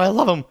tell him that I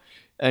love him.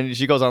 And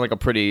she goes on like a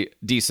pretty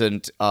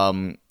decent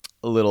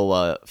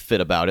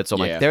fit about it. So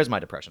I'm Yeah. like, there's my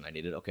depression. I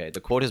needed. Okay,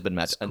 the quote has been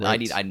met, and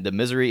the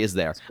misery is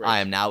there. I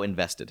am now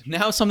invested.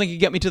 Now something can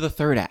get me to the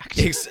third act.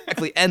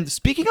 Exactly. And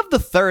speaking of the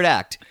third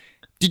act,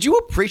 did you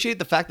appreciate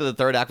the fact that the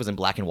third act was in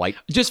black and white?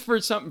 Just for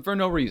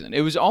no reason.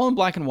 It was all in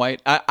black and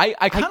white.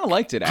 I kind of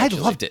liked it, actually.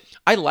 I loved it.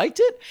 I liked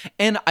it,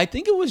 and I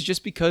think it was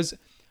just because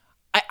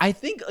I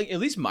think, like, at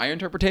least my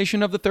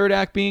interpretation of the third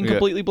act being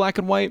completely black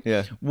and white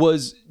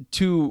was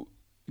to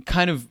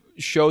kind of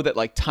show that,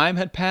 like, time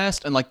had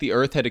passed and, like, the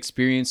Earth had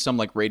experienced some,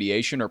 like,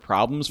 radiation or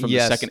problems from the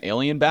second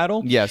alien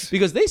battle. Yes.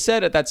 Because they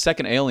said at that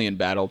second alien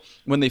battle,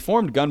 when they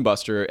formed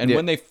Gunbuster and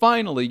when they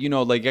finally, you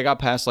know, like, I got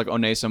past, like,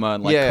 Onésima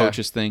and, like,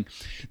 Coach's thing,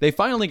 they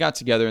finally got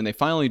together and they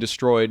finally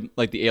destroyed,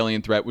 like, the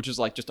alien threat, which is,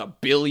 like, just a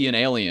billion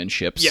alien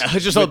ships. Yeah,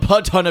 just a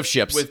ton of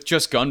ships. With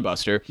just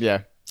Gunbuster.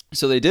 Yeah.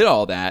 So they did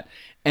all that.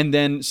 And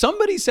then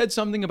somebody said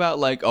something about,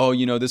 like, oh,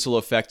 you know, this will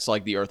affect,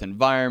 like, the Earth's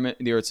environment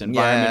because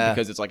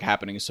it's, like,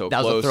 happening so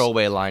close. That was a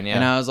throwaway line, yeah.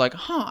 And I was like,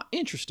 huh,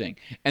 interesting.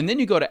 And then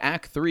you go to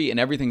Act 3 and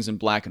everything's in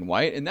black and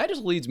white. And that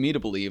just leads me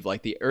to believe,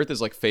 like, the Earth is,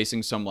 like,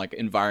 facing some, like,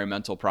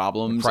 environmental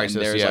problems. Crisis,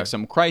 and there's, like,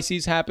 some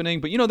crises happening.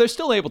 But, you know, they're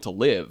still able to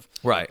live.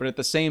 Right. But at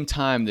the same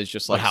time, there's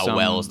just, like, how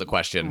well is the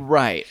question?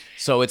 Right.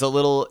 So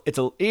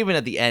even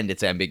at the end,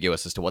 it's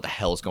ambiguous as to what the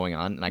hell is going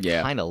on, and I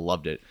kind of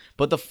loved it.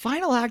 But the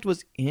final act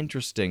was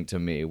interesting to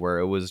me, where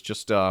it was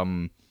just,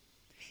 the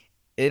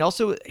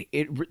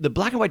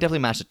black and white definitely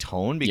matched the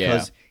tone,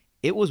 because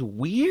it was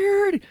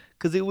weird,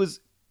 because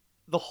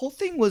the whole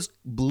thing was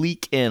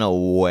bleak in a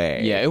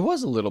way. Yeah, it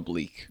was a little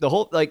bleak.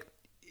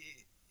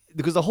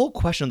 Because the whole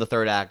question of the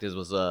third act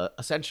was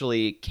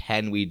essentially,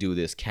 can we do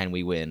this? Can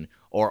we win?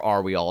 Or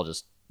are we all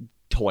just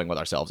toying with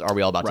ourselves? Are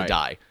we all about to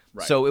die?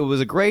 Right. So it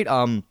was a great,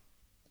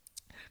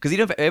 because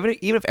even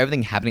if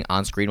everything happening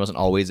on screen wasn't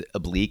always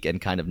oblique and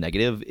kind of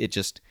negative, it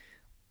just,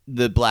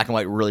 the black and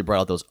white really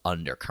brought out those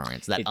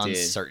undercurrents, that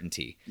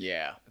uncertainty.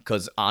 Yeah.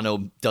 Because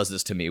Anno does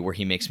this to me, where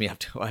he makes me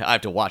I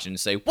have to watch it and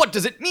say, what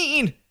does it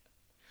mean?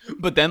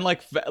 But then,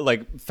 like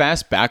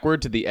fast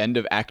backward to the end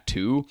of Act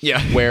 2,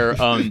 Yeah. where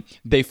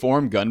they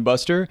form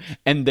Gunbuster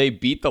and they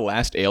beat the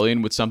last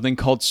alien with something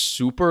called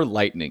Super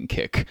Lightning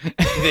Kick.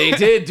 They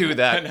did do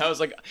that. And I was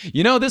like,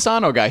 you know, this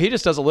Anno guy, he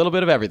just does a little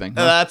bit of everything.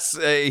 Huh?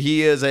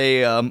 He is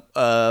a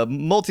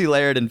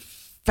multi-layered and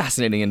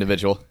fascinating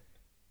individual.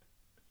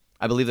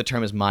 I believe the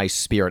term is my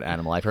spirit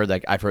animal. I've heard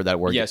that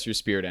word. Yes, your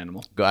spirit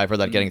animal. I've heard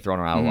that getting thrown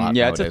around a lot.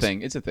 Yeah, nowadays.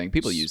 it's a thing.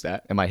 People use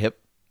that. Am I hip?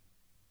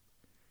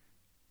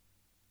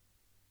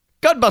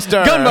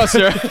 Gunbuster!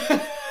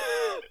 Gunbuster!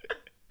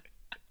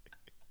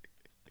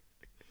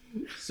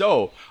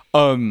 So,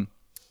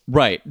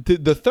 right.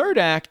 The third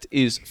act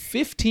is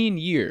 15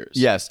 years.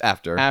 Yes,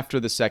 after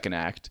the second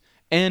act.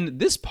 And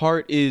this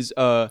part is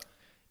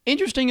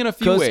interesting in a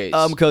few ways.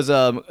 Because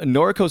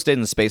Noriko stayed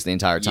in space the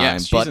entire time,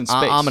 Yes, she's but in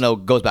space.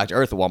 Amino goes back to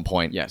Earth at one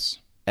point. Yes.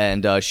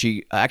 And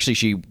she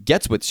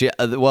gets with,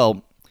 kind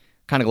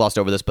of glossed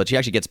over this, but she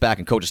actually gets back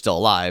and Coach is still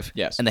alive.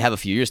 Yes. And they have a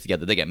few years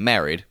together. They get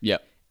married.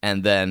 Yep.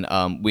 And then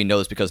we know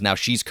this because now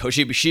she's coach.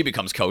 She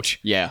becomes Coach.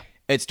 Yeah.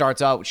 It starts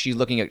out she's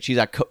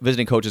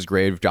visiting Coach's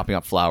grave, dropping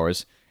off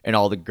flowers, and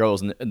all the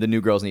girls and the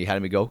new girls in the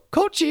academy go,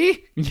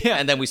 Coachy. Yeah.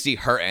 And then we see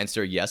her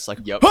answer yes, like,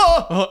 Yep.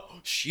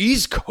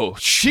 She's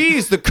Coach.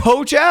 She's the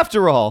coach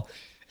after all.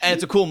 And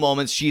it's a cool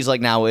moment. She's like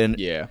now in,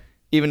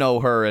 even though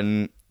her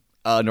and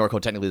Noriko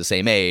technically the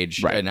same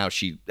age, right. And now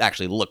she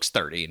actually looks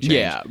 30 and change.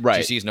 Yeah, right.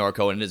 She sees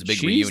Noriko and it is a big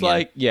she's reunion.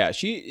 Like,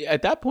 she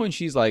at that point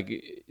she's like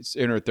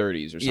in her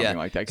 30s or something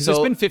like that, because it's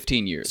been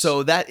 15 years.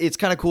 So that it's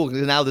kind of cool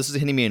because now this is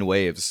hitting me in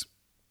waves.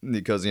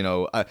 Because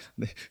I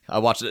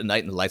watched it at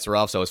night and the lights were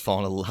off, so I was a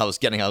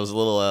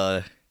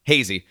little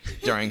hazy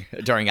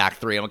during Act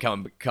 3. I'm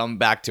gonna come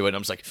back to it. And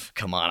I'm just like,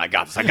 come on, I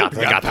got this. I got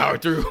to power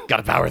through. Got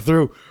to power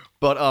through.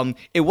 But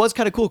it was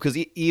kind of cool because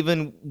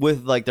even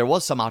with there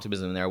was some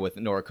optimism in there with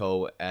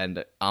Noriko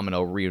and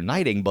Amino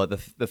reuniting. But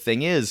the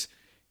thing is,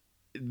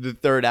 the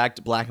third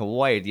act, black and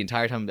white, the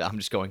entire time I'm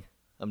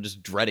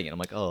just dreading it. I'm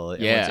like, oh,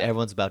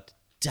 everyone's about to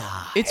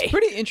die. It's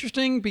pretty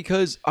interesting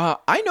because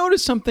I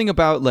noticed something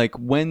about like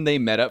when they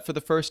met up for the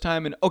first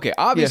time, and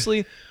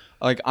obviously,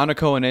 like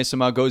Anako and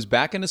Onésima goes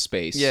back into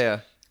space.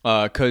 Yeah.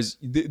 Because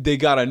they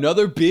got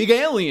another big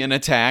alien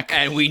attack,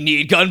 and we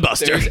need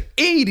Gunbuster. There's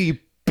 80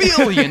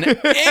 billion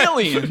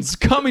aliens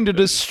coming to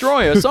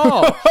destroy us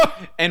all,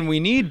 and we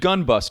need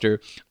Gunbuster.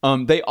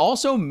 They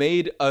also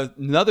made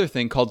another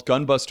thing called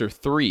Gunbuster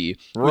 3,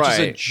 which is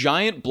a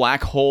giant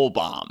black hole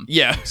bomb.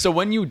 Yeah. So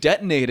when you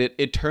detonate it,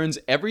 it turns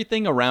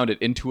everything around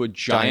it into a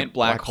giant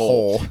black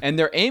hole. And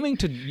they're aiming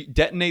to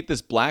detonate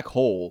this black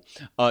hole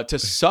to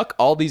suck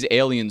all these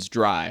aliens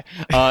dry.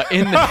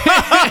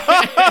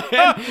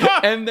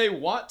 And they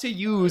want to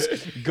use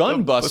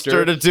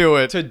Gunbuster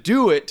to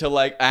do it. To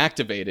like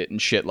activate it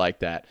and shit like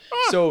that.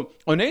 So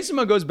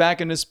Onésima goes back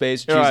into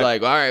space. She's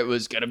like, all right, it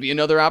was going to be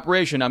another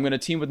operation. I'm going to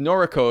team with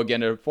Noriko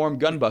again to form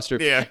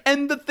Gunbuster. Yeah.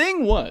 And the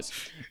thing was,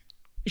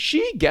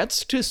 she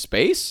gets to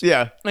space.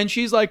 Yeah. And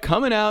she's like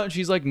coming out and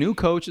she's like new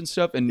coach and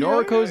stuff. And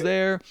Noriko's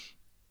there.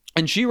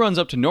 And she runs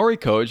up to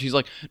Noriko and she's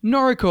like,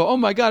 Noriko, oh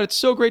my God, it's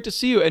so great to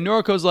see you. And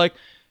Noriko's like,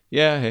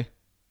 yeah, hey.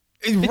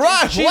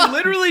 Right. She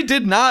literally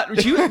did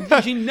not.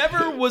 She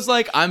never was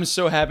like, I'm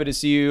so happy to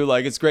see you.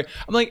 Like, it's great.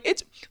 I'm like,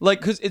 it's like,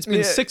 because it's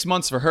been 6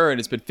 months for her and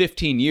it's been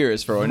 15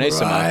 years for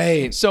Onesima.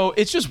 Right. So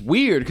it's just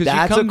weird because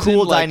That's a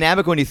cool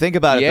dynamic when you think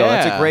about it, though.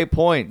 That's a great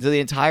point. So the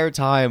entire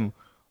time,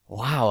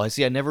 wow, I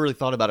see. I never really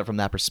thought about it from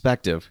that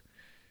perspective.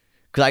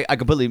 Because I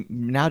completely,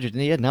 now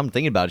I'm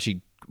thinking about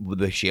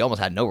it, she almost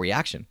had no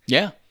reaction.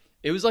 Yeah.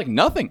 It was like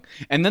nothing.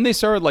 And then they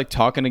started like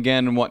talking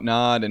again and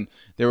whatnot. And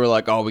they were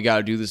like, oh, we got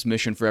to do this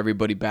mission for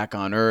everybody back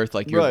on Earth.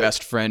 Like your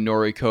best friend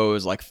Noriko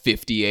is like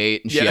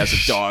 58 and she has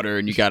a daughter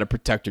and you got to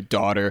protect her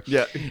daughter.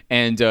 Yeah.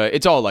 And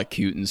it's all like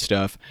cute and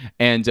stuff.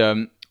 And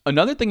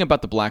another thing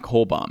about the black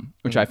hole bomb,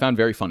 which I found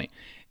very funny,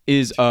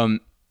 is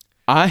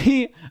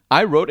I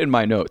wrote in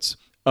my notes,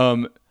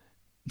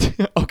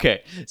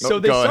 okay, so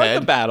they start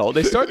the battle.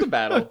 They start the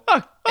battle.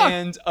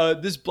 And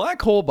this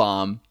black hole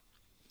bomb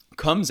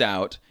comes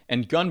out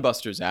and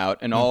Gunbuster's out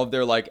and all of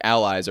their like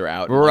allies are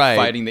out like,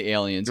 fighting the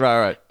aliens.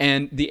 Right.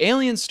 And the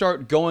aliens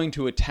start going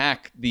to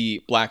attack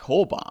the black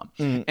hole bomb.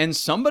 And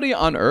somebody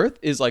on Earth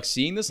is like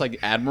seeing this, like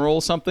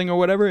Admiral something or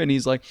whatever, and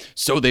he's like,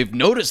 so they've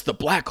noticed the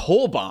black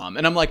hole bomb.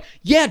 And I'm like,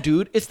 yeah,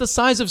 dude, it's the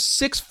size of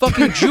 6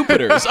 fucking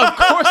Jupiters. Of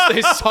course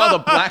they saw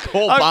the black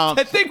hole bomb.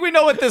 I think we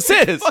know what this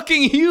is. It's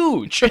fucking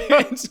huge.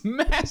 It's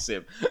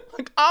massive.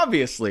 Like,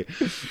 obviously.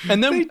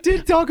 And then They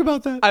did talk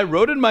about that. I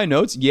wrote in my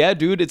notes, yeah,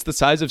 dude, it's the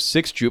size of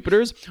 6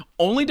 Jupiters,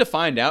 only to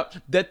find out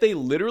that they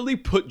literally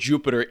put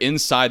Jupiter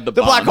inside the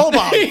bomb. black hole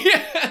bomb.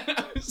 Yeah.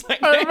 I was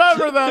like, I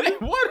remember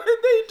that. What did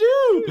they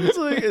do? It's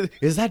like,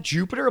 is that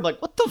Jupiter? I'm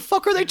like, what the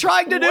fuck are they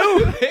trying to do?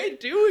 What are they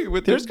doing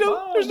with There's this no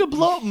bomb?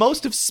 blow up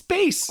most of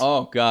space.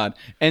 Oh God!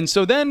 And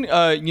so then,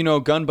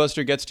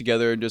 Gunbuster gets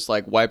together and just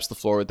like wipes the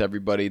floor with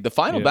everybody. The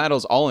final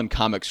battle's all in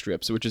comic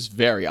strips, which is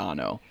very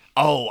Anno.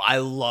 Oh, I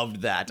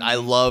loved that. I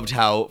loved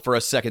how for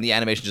a second the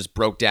animation just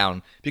broke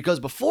down because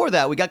before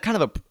that we got kind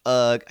of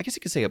I guess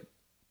you could say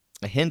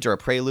a hint or a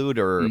prelude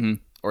or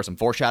some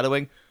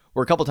foreshadowing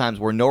where a couple times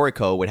where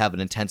Noriko would have an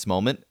intense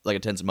moment, like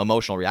intense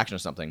emotional reaction or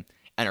something,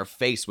 and her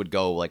face would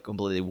go like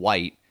completely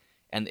white,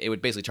 and it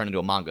would basically turn into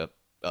a manga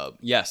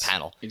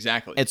panel.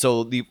 Exactly. And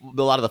so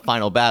a lot of the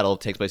final battle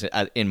takes place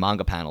in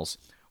manga panels,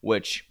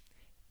 which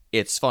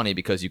it's funny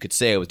because you could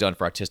say it was done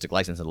for artistic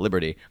license and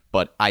liberty,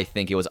 but I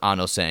think it was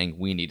Anno saying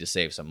we need to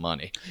save some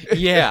money.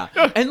 Yeah.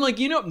 And like,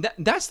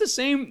 that's the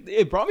same.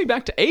 It brought me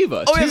back to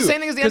Ava. Oh, too, yeah, the same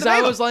thing as the end of Because I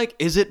Ava. was like,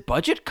 is it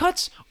budget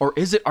cuts or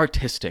is it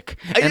artistic?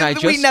 And I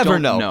just we never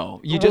don't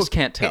know. You just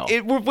can't tell.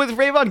 With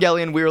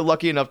Evangelion, we were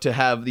lucky enough to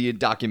have the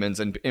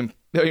documents and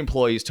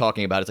employees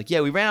talking about it. It's like,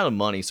 yeah, we ran out of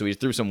money, so we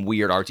threw some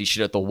weird artsy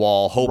shit at the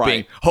wall,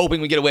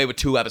 hoping we get away with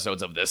 2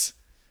 episodes of this.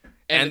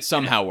 And it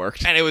somehow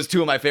worked. And it was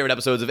 2 of my favorite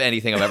episodes of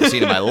anything I've ever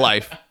seen in my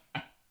life.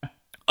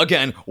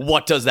 Again,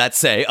 what does that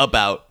say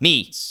about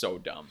me? So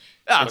dumb.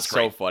 That It's was so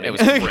great. funny. It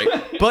was great.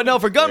 But no,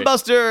 for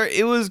Gunbuster,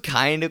 it was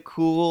kind of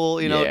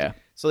cool, Yeah.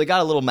 So they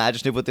got a little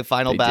imaginative with the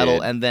final battle,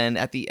 did. and then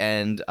at the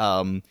end,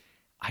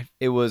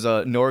 it was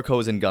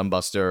Noriko's and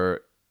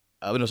Gunbuster.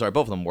 No, sorry,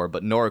 both of them were,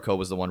 but Noriko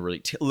was the one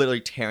really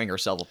literally tearing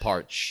herself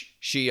apart.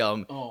 She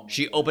opened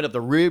up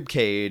the rib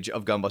cage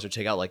of Gunbuster to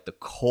take out like the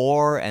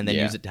core, and then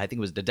use it. I think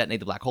it was to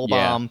detonate the black hole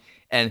bomb.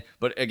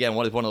 But again,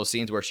 one of those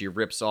scenes where she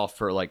rips off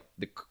her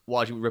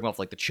while she was ripping off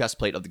like the chest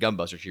plate of the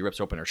Gunbuster, she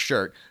rips open her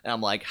shirt, and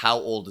I'm like, how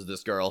old is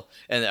this girl?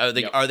 And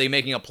are they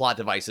making up plot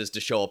devices to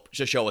show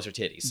us her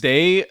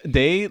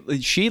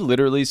titties? She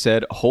literally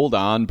said, hold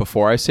on,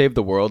 before I save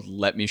the world,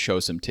 let me show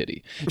some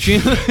titty. She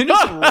just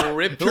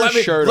ripped her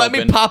shirt Let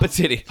open. me pop a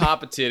titty.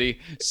 Pop a titty,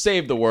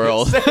 save the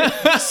world.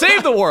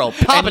 Save the world,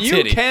 pop And a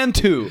titty. you can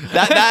too.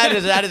 That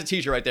is a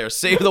t-shirt right there.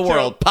 Save the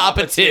world, pop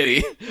a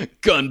titty.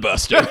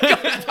 Gunbuster.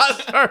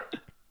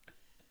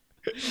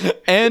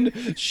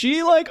 And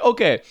she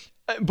okay.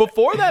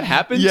 Before that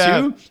happened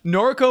too,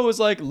 Noriko was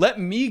like, let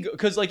me go.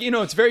 Because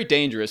it's very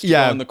dangerous to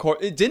go in the core.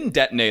 It didn't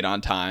detonate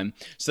on time.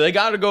 So they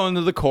got to go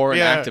into the core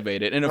and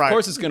activate it. And of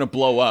course it's going to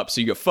blow up.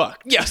 So you're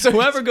fucked. Yeah. So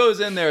whoever goes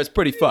in there is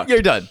pretty fucked.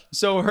 You're done.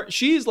 So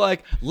she's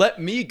like, let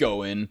me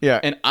go in. Yeah.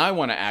 And I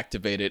want to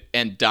activate it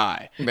and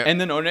die. And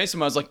then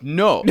Onesima was like,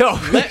 no, No.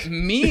 let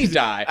me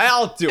die.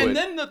 I'll do it. And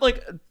then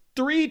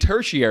 3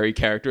 tertiary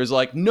characters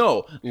like,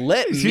 no,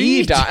 let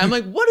me die. I'm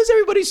like, what is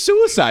everybody's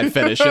suicide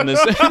finish in this?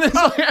 And it's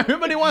like,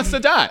 everybody wants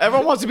to die.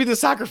 Everyone wants to be the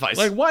sacrifice.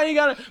 Like, why you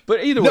gotta?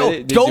 But either way,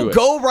 they do it.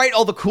 Go write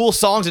all the cool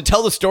songs and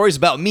tell the stories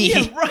about me.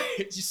 Yeah,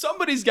 right.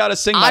 Somebody's got to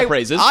sing my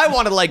praises. I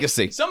want a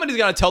legacy. Somebody's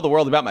got to tell the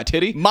world about my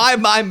titty.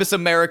 My Miss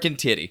American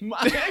titty.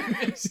 My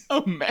Miss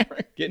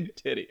American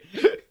titty.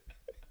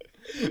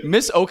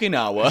 Miss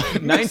Okinawa,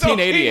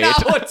 1988.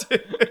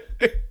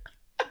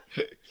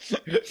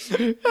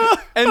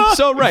 And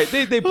so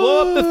they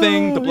blow up the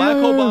thing, the black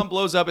hole bomb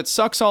blows up, it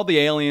sucks all the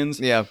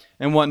aliens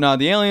and whatnot.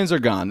 The aliens are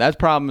gone. That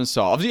problem is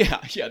solved.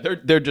 Yeah,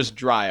 they're just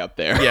dry up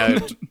there. Yeah,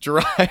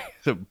 dry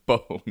the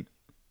bone.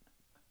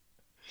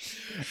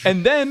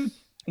 And then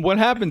what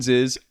happens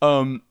is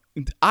I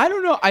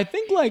don't know, I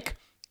think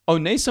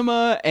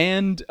Onesima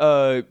and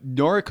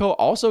Noriko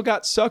also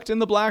got sucked in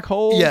the black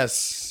hole. Yes.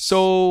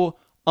 So,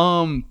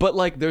 but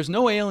like, there's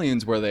no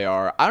aliens where they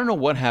are. I don't know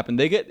what happened.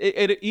 They get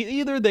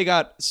either they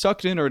got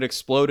sucked in or it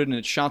exploded and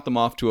it shot them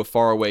off to a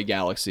faraway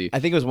galaxy. I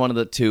think it was one of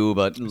the two,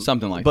 but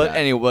Something like but that.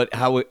 anyway, but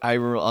how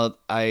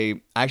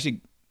I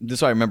actually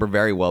this I remember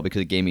very well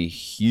because it gave me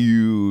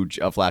huge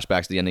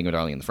flashbacks to the ending of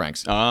Darling in the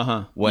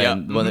Franxx.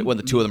 When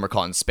the two of them are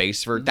caught in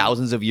space for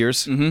thousands of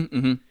years.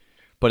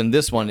 But in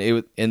this one,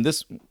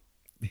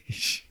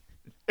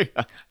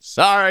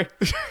 sorry,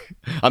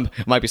 I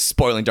might be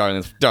spoiling Darling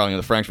in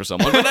the Franxx for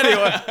someone, but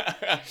anyway,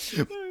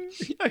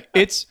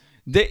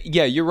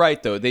 you're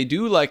right though. They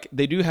do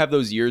have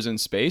those years in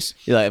space.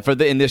 yeah.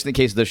 In the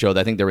case of the show,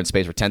 I think they're in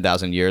space for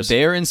 10,000 years.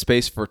 They're in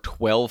space for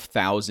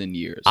 12,000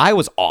 years. I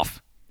was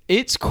off.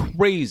 It's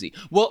crazy.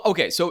 Well,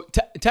 okay, so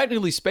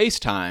technically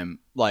space-time,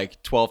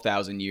 like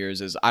 12,000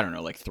 years is, I don't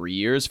know, like 3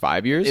 years,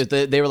 5 years?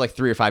 They were like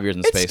 3 or 5 years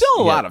in space. It's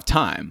still a lot of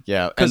time.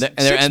 Yeah, Because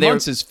 6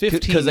 months is 15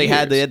 because they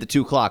had years. the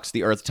two clocks,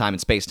 the Earth time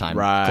and space time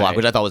Right. clock,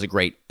 which I thought was a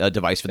great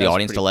device for the That's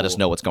audience to pretty let us cool.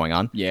 know what's going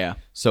on. Yeah.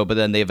 So, but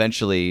then the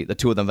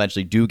two of them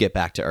eventually do get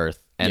back to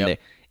Earth, and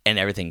and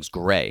everything's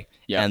gray,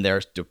 and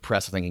they're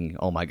depressed, thinking,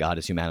 "Oh my God,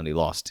 is humanity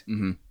lost?"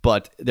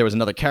 But there was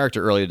another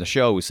character earlier in the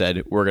show who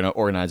said, "We're going to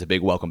organize a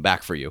big welcome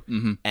back for you,"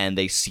 and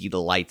they see the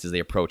lights as they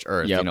approach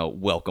Earth. Yep.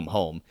 Welcome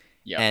home.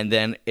 Yep. And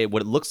then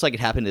what it looks like it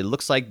happened, it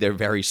looks like their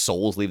very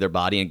souls leave their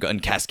body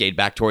and cascade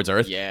back towards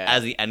Earth. Yeah.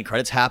 As the end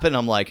credits happen,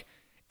 I'm like,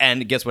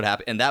 and guess what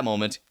happened? In that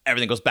moment,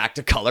 everything goes back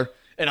to color,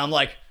 and I'm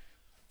like,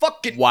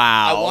 fucking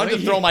Wow. I wanted to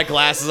throw my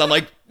glasses. I'm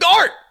like,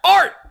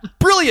 art,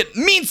 brilliant,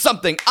 means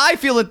something. I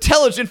feel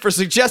intelligent for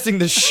suggesting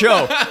this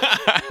show.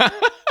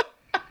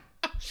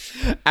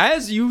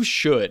 As you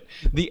should.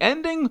 The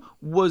ending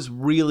was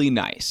really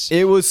nice.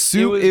 It was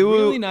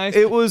really nice.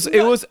 It was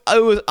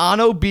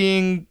Ano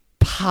being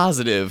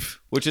positive,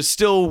 which is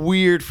still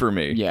weird for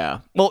me. Yeah.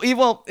 Well,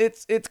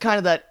 it's kind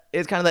of that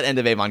end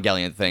of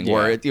Evangelion thing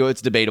where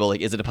it's debatable.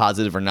 Like, is it a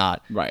positive or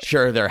not? Right.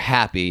 Sure, they're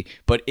happy,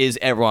 but is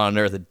everyone on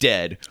Earth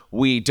dead?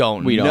 We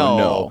don't don't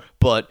know.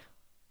 But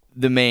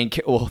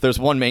there's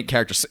one main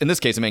character. In this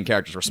case, the main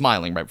characters were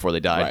smiling right before they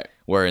died. Right.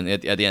 Where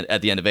at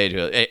the end of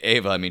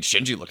Ava,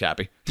 Shinji looked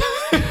happy.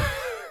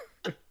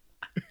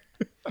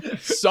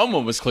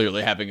 Someone was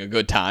clearly having a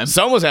good time.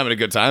 Someone was having a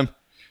good time.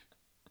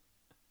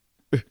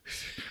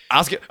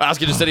 Asuka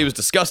just said he was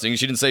disgusting.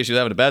 She didn't say she was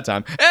having a bad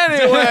time.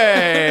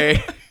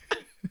 Anyway,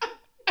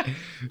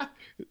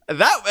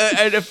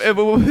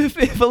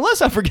 if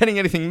unless I'm forgetting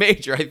anything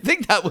major, I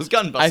think that was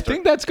Gunbuster. I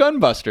think that's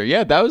Gunbuster.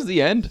 Yeah, that was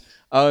the end.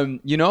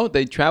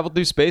 They traveled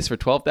through space for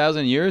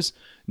 12,000 years.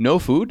 No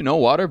food, no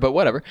water, but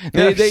whatever.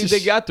 They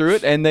got through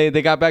it, and they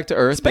got back to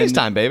Earth. Space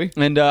time, baby.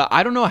 And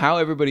I don't know how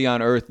everybody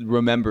on Earth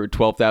remembered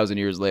 12,000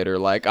 years later.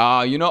 Like,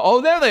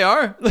 oh, there they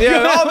are.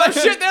 Yeah, oh,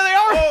 shit, there they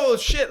are. Oh,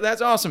 shit,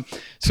 that's awesome.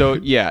 So,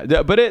 yeah,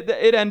 but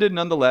it ended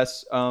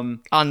nonetheless. On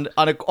one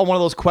of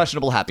those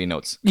questionable happy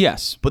notes.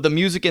 Yes. But the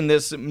music in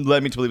this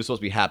led me to believe it's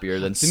supposed to be happier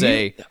than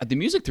The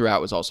music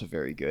throughout was also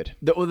very good.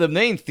 the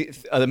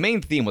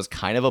main theme was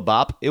kind of a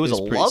bop. It was a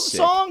pretty love sick.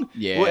 song.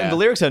 Yeah. And the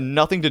lyrics had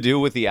nothing to do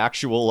with the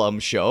actual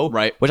show.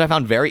 Right. Which I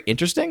found very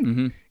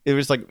interesting. It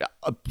was like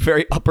a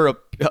very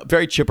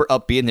very chipper,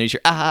 upbeat, and then you hear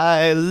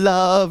 "I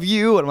love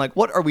you," and I'm like,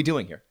 what are we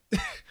doing here?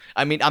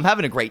 I'm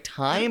having a great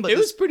time, but It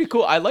was pretty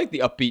cool. I like the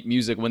upbeat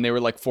music when they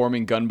were like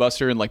forming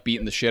Gunbuster and like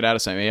beating the shit out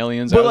of some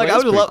aliens. But I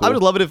 "That's would pretty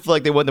love it if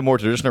like they went the more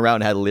traditional route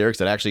and had lyrics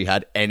that actually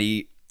had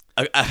any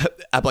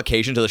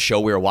application to the show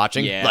we were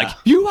watching. Yeah. Like,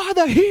 you are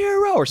the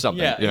hero or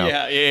something. Yeah, you know?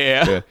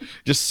 yeah.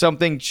 Just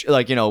something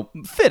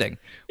fitting,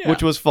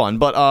 which was fun.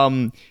 But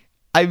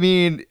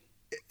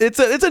it's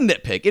a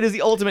nitpick. It is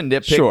the ultimate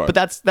nitpick. Sure, But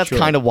that's sure.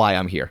 kind of why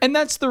I'm here. And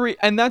that's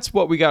that's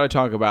what we got to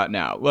talk about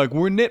now. Like,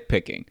 we're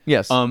nitpicking.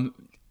 Yes.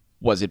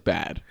 Was it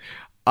bad?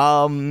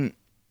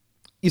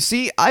 You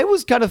see, I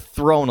was kind of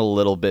thrown a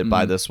little bit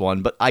by this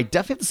one, but I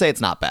definitely have to say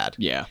it's not bad.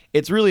 Yeah.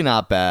 It's really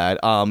not bad.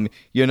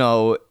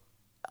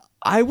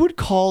 I would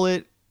call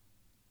it,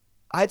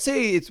 I'd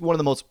say it's one of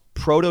the most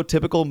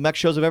prototypical mech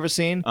shows I've ever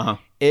seen. Uh-huh.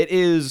 It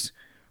is,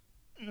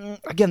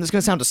 again, this is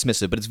going to sound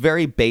dismissive, but it's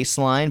very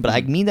baseline, but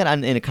I mean that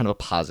in a kind of a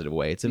positive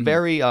way. It's a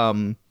very,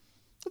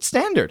 it's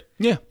standard.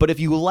 Yeah. But if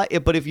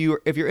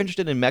you're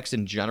interested in mechs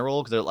in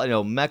general, because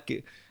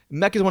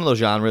mech is one of those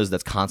genres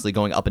that's constantly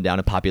going up and down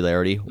in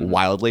popularity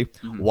wildly.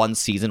 One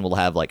season will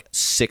have like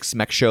 6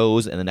 mech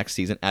shows, and the next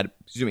season,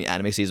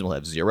 anime season will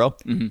have 0.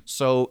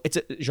 So it's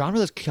a genre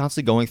that's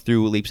constantly going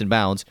through leaps and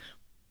bounds.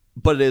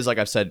 But it is, like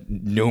I've said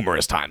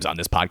numerous times on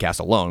this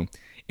podcast alone,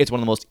 it's one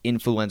of the most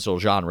influential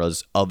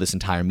genres of this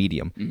entire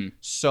medium.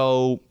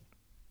 So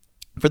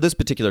for this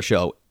particular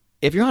show,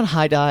 if you're on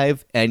High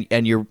Dive and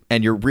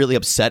you're really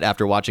upset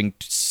after watching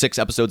 6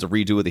 episodes of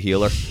Redo of the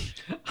Healer,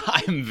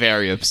 I'm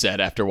very upset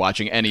after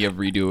watching any of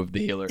Redo of the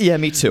Healer. yeah,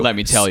 me too. Let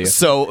me tell you.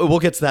 So we'll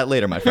get to that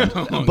later, my friend.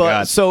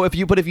 God. So if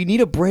you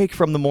need a break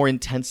from the more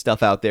intense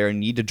stuff out there and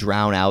need to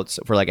drown out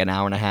for like an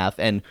hour and a half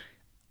and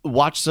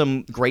watch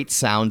some great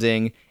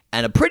sounding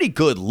and a pretty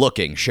good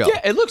looking show. Yeah,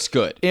 it looks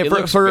good. Yeah, It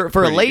looks for a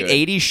pretty late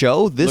good. 80s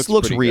show, this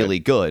looks pretty really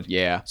good. good.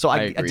 Yeah, So I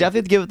I agree.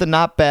 definitely give it the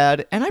not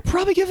bad, and I'd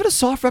probably give it a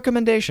soft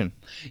recommendation.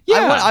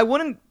 Yeah.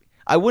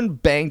 I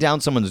wouldn't bang down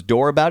someone's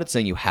door about it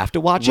saying you have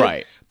to watch it.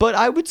 Right. But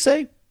I would say,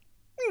 you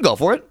can go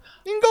for it.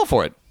 You can go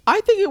for it.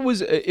 I think it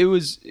was.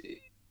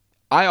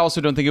 I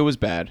also don't think it was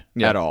bad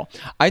at all.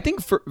 I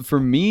think for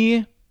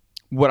me,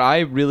 what I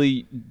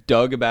really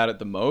dug about it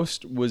the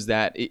most was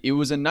that it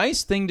was a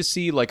nice thing to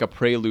see, like a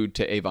prelude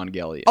to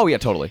Evangelion. Oh, yeah,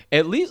 totally.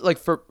 At least, like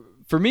for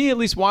me, at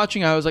least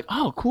watching, I was like,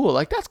 oh, cool.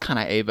 Like that's kind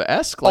of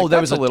Ava-esque. Like, There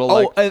that's was a little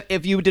like.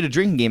 if you did a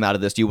drinking game out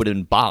of this, you would have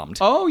been bombed.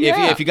 Oh,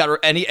 yeah. If you got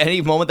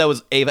any moment that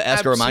was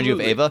Ava-esque or reminded you of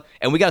Absolutely. Ava,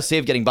 and we got to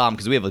save getting bombed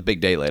because we have a big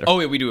day later.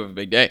 Oh yeah, we do have a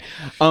big day.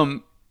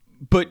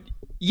 But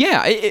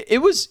yeah, it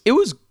was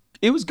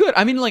good.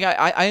 I mean, like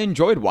I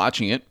enjoyed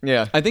watching it.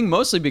 Yeah. I think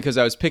mostly because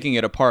I was picking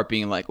it apart,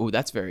 being like, oh,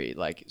 that's very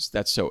like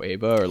that's so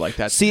Ava, or like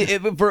that's See,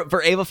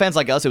 for Ava fans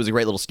like us, it was a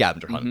great little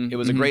scavenger hunt. Mm-hmm, It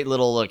was a great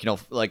little,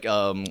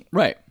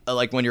 right.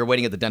 like when you're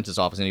waiting at the dentist's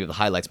office and you have the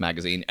highlights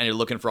magazine and you're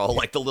looking for all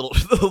like the little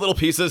the little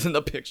pieces in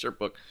the picture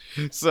book.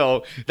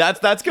 So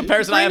that's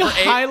comparison I Bring have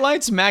for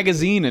Highlights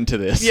magazine into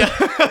this. Yeah.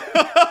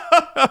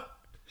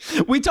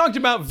 We talked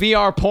about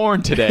VR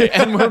porn today,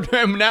 and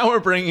now we're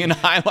bringing in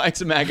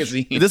Highlights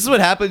magazine. This is what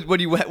happens when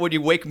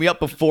you wake me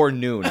up before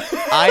noon.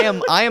 I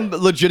am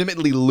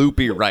legitimately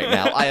loopy right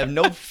now. I have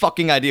no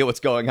fucking idea what's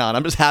going on.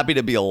 I'm just happy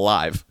to be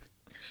alive.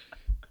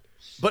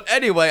 But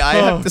anyway,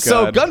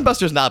 so God.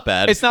 Gunbuster's not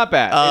bad. It's not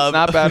bad. It's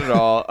not bad at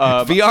all.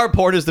 VR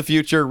porn is the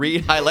future.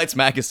 Read Highlights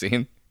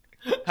magazine.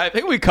 I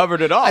think we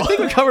covered it all. I think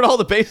we covered all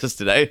the bases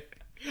today.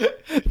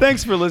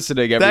 Thanks for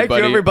listening, everybody. Thank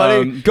you,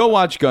 everybody. Go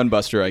watch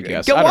Gunbuster, I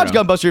guess. Go I don't watch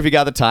know. Gunbuster if you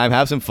got the time.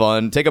 Have some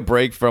fun. Take a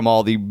break from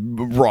all the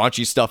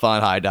raunchy stuff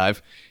on High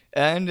Dive,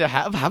 and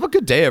have a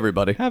good day,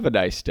 everybody. Have a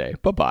nice day.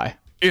 Bye-bye.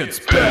 It's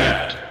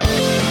bad.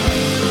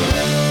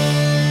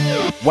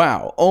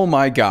 Wow, oh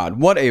my god,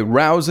 what a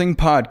rousing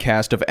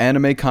podcast of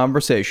anime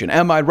conversation.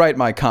 Am I right,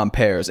 my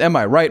compares? Am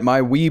I right,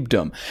 my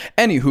weebdom?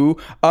 Anywho,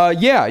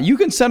 yeah, you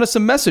can send us a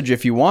message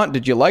if you want.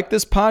 Did you like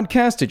this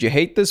podcast? Did you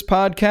hate this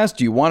podcast?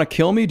 Do you want to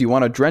kill me? Do you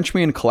want to drench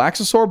me in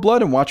Calaxosaur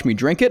blood and watch me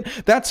drink it?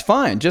 That's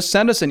fine. Just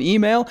send us an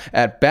email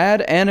at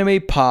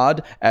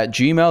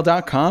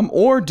badanimepod@gmail.com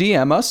or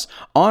DM us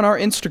on our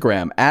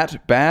Instagram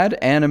at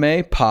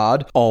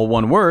badanimepod, all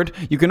one word.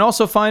 You can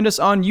also find us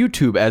on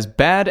YouTube as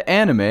Bad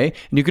Anime, and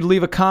you could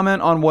leave a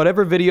comment on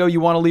whatever video you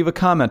want to leave a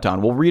comment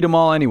on. We'll read them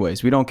all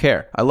anyways. We don't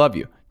care. I love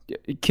you.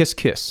 Kiss,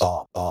 kiss.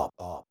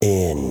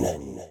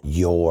 In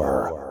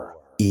your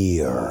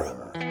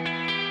ear.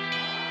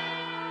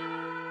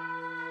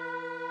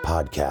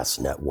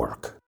 Podcast Network.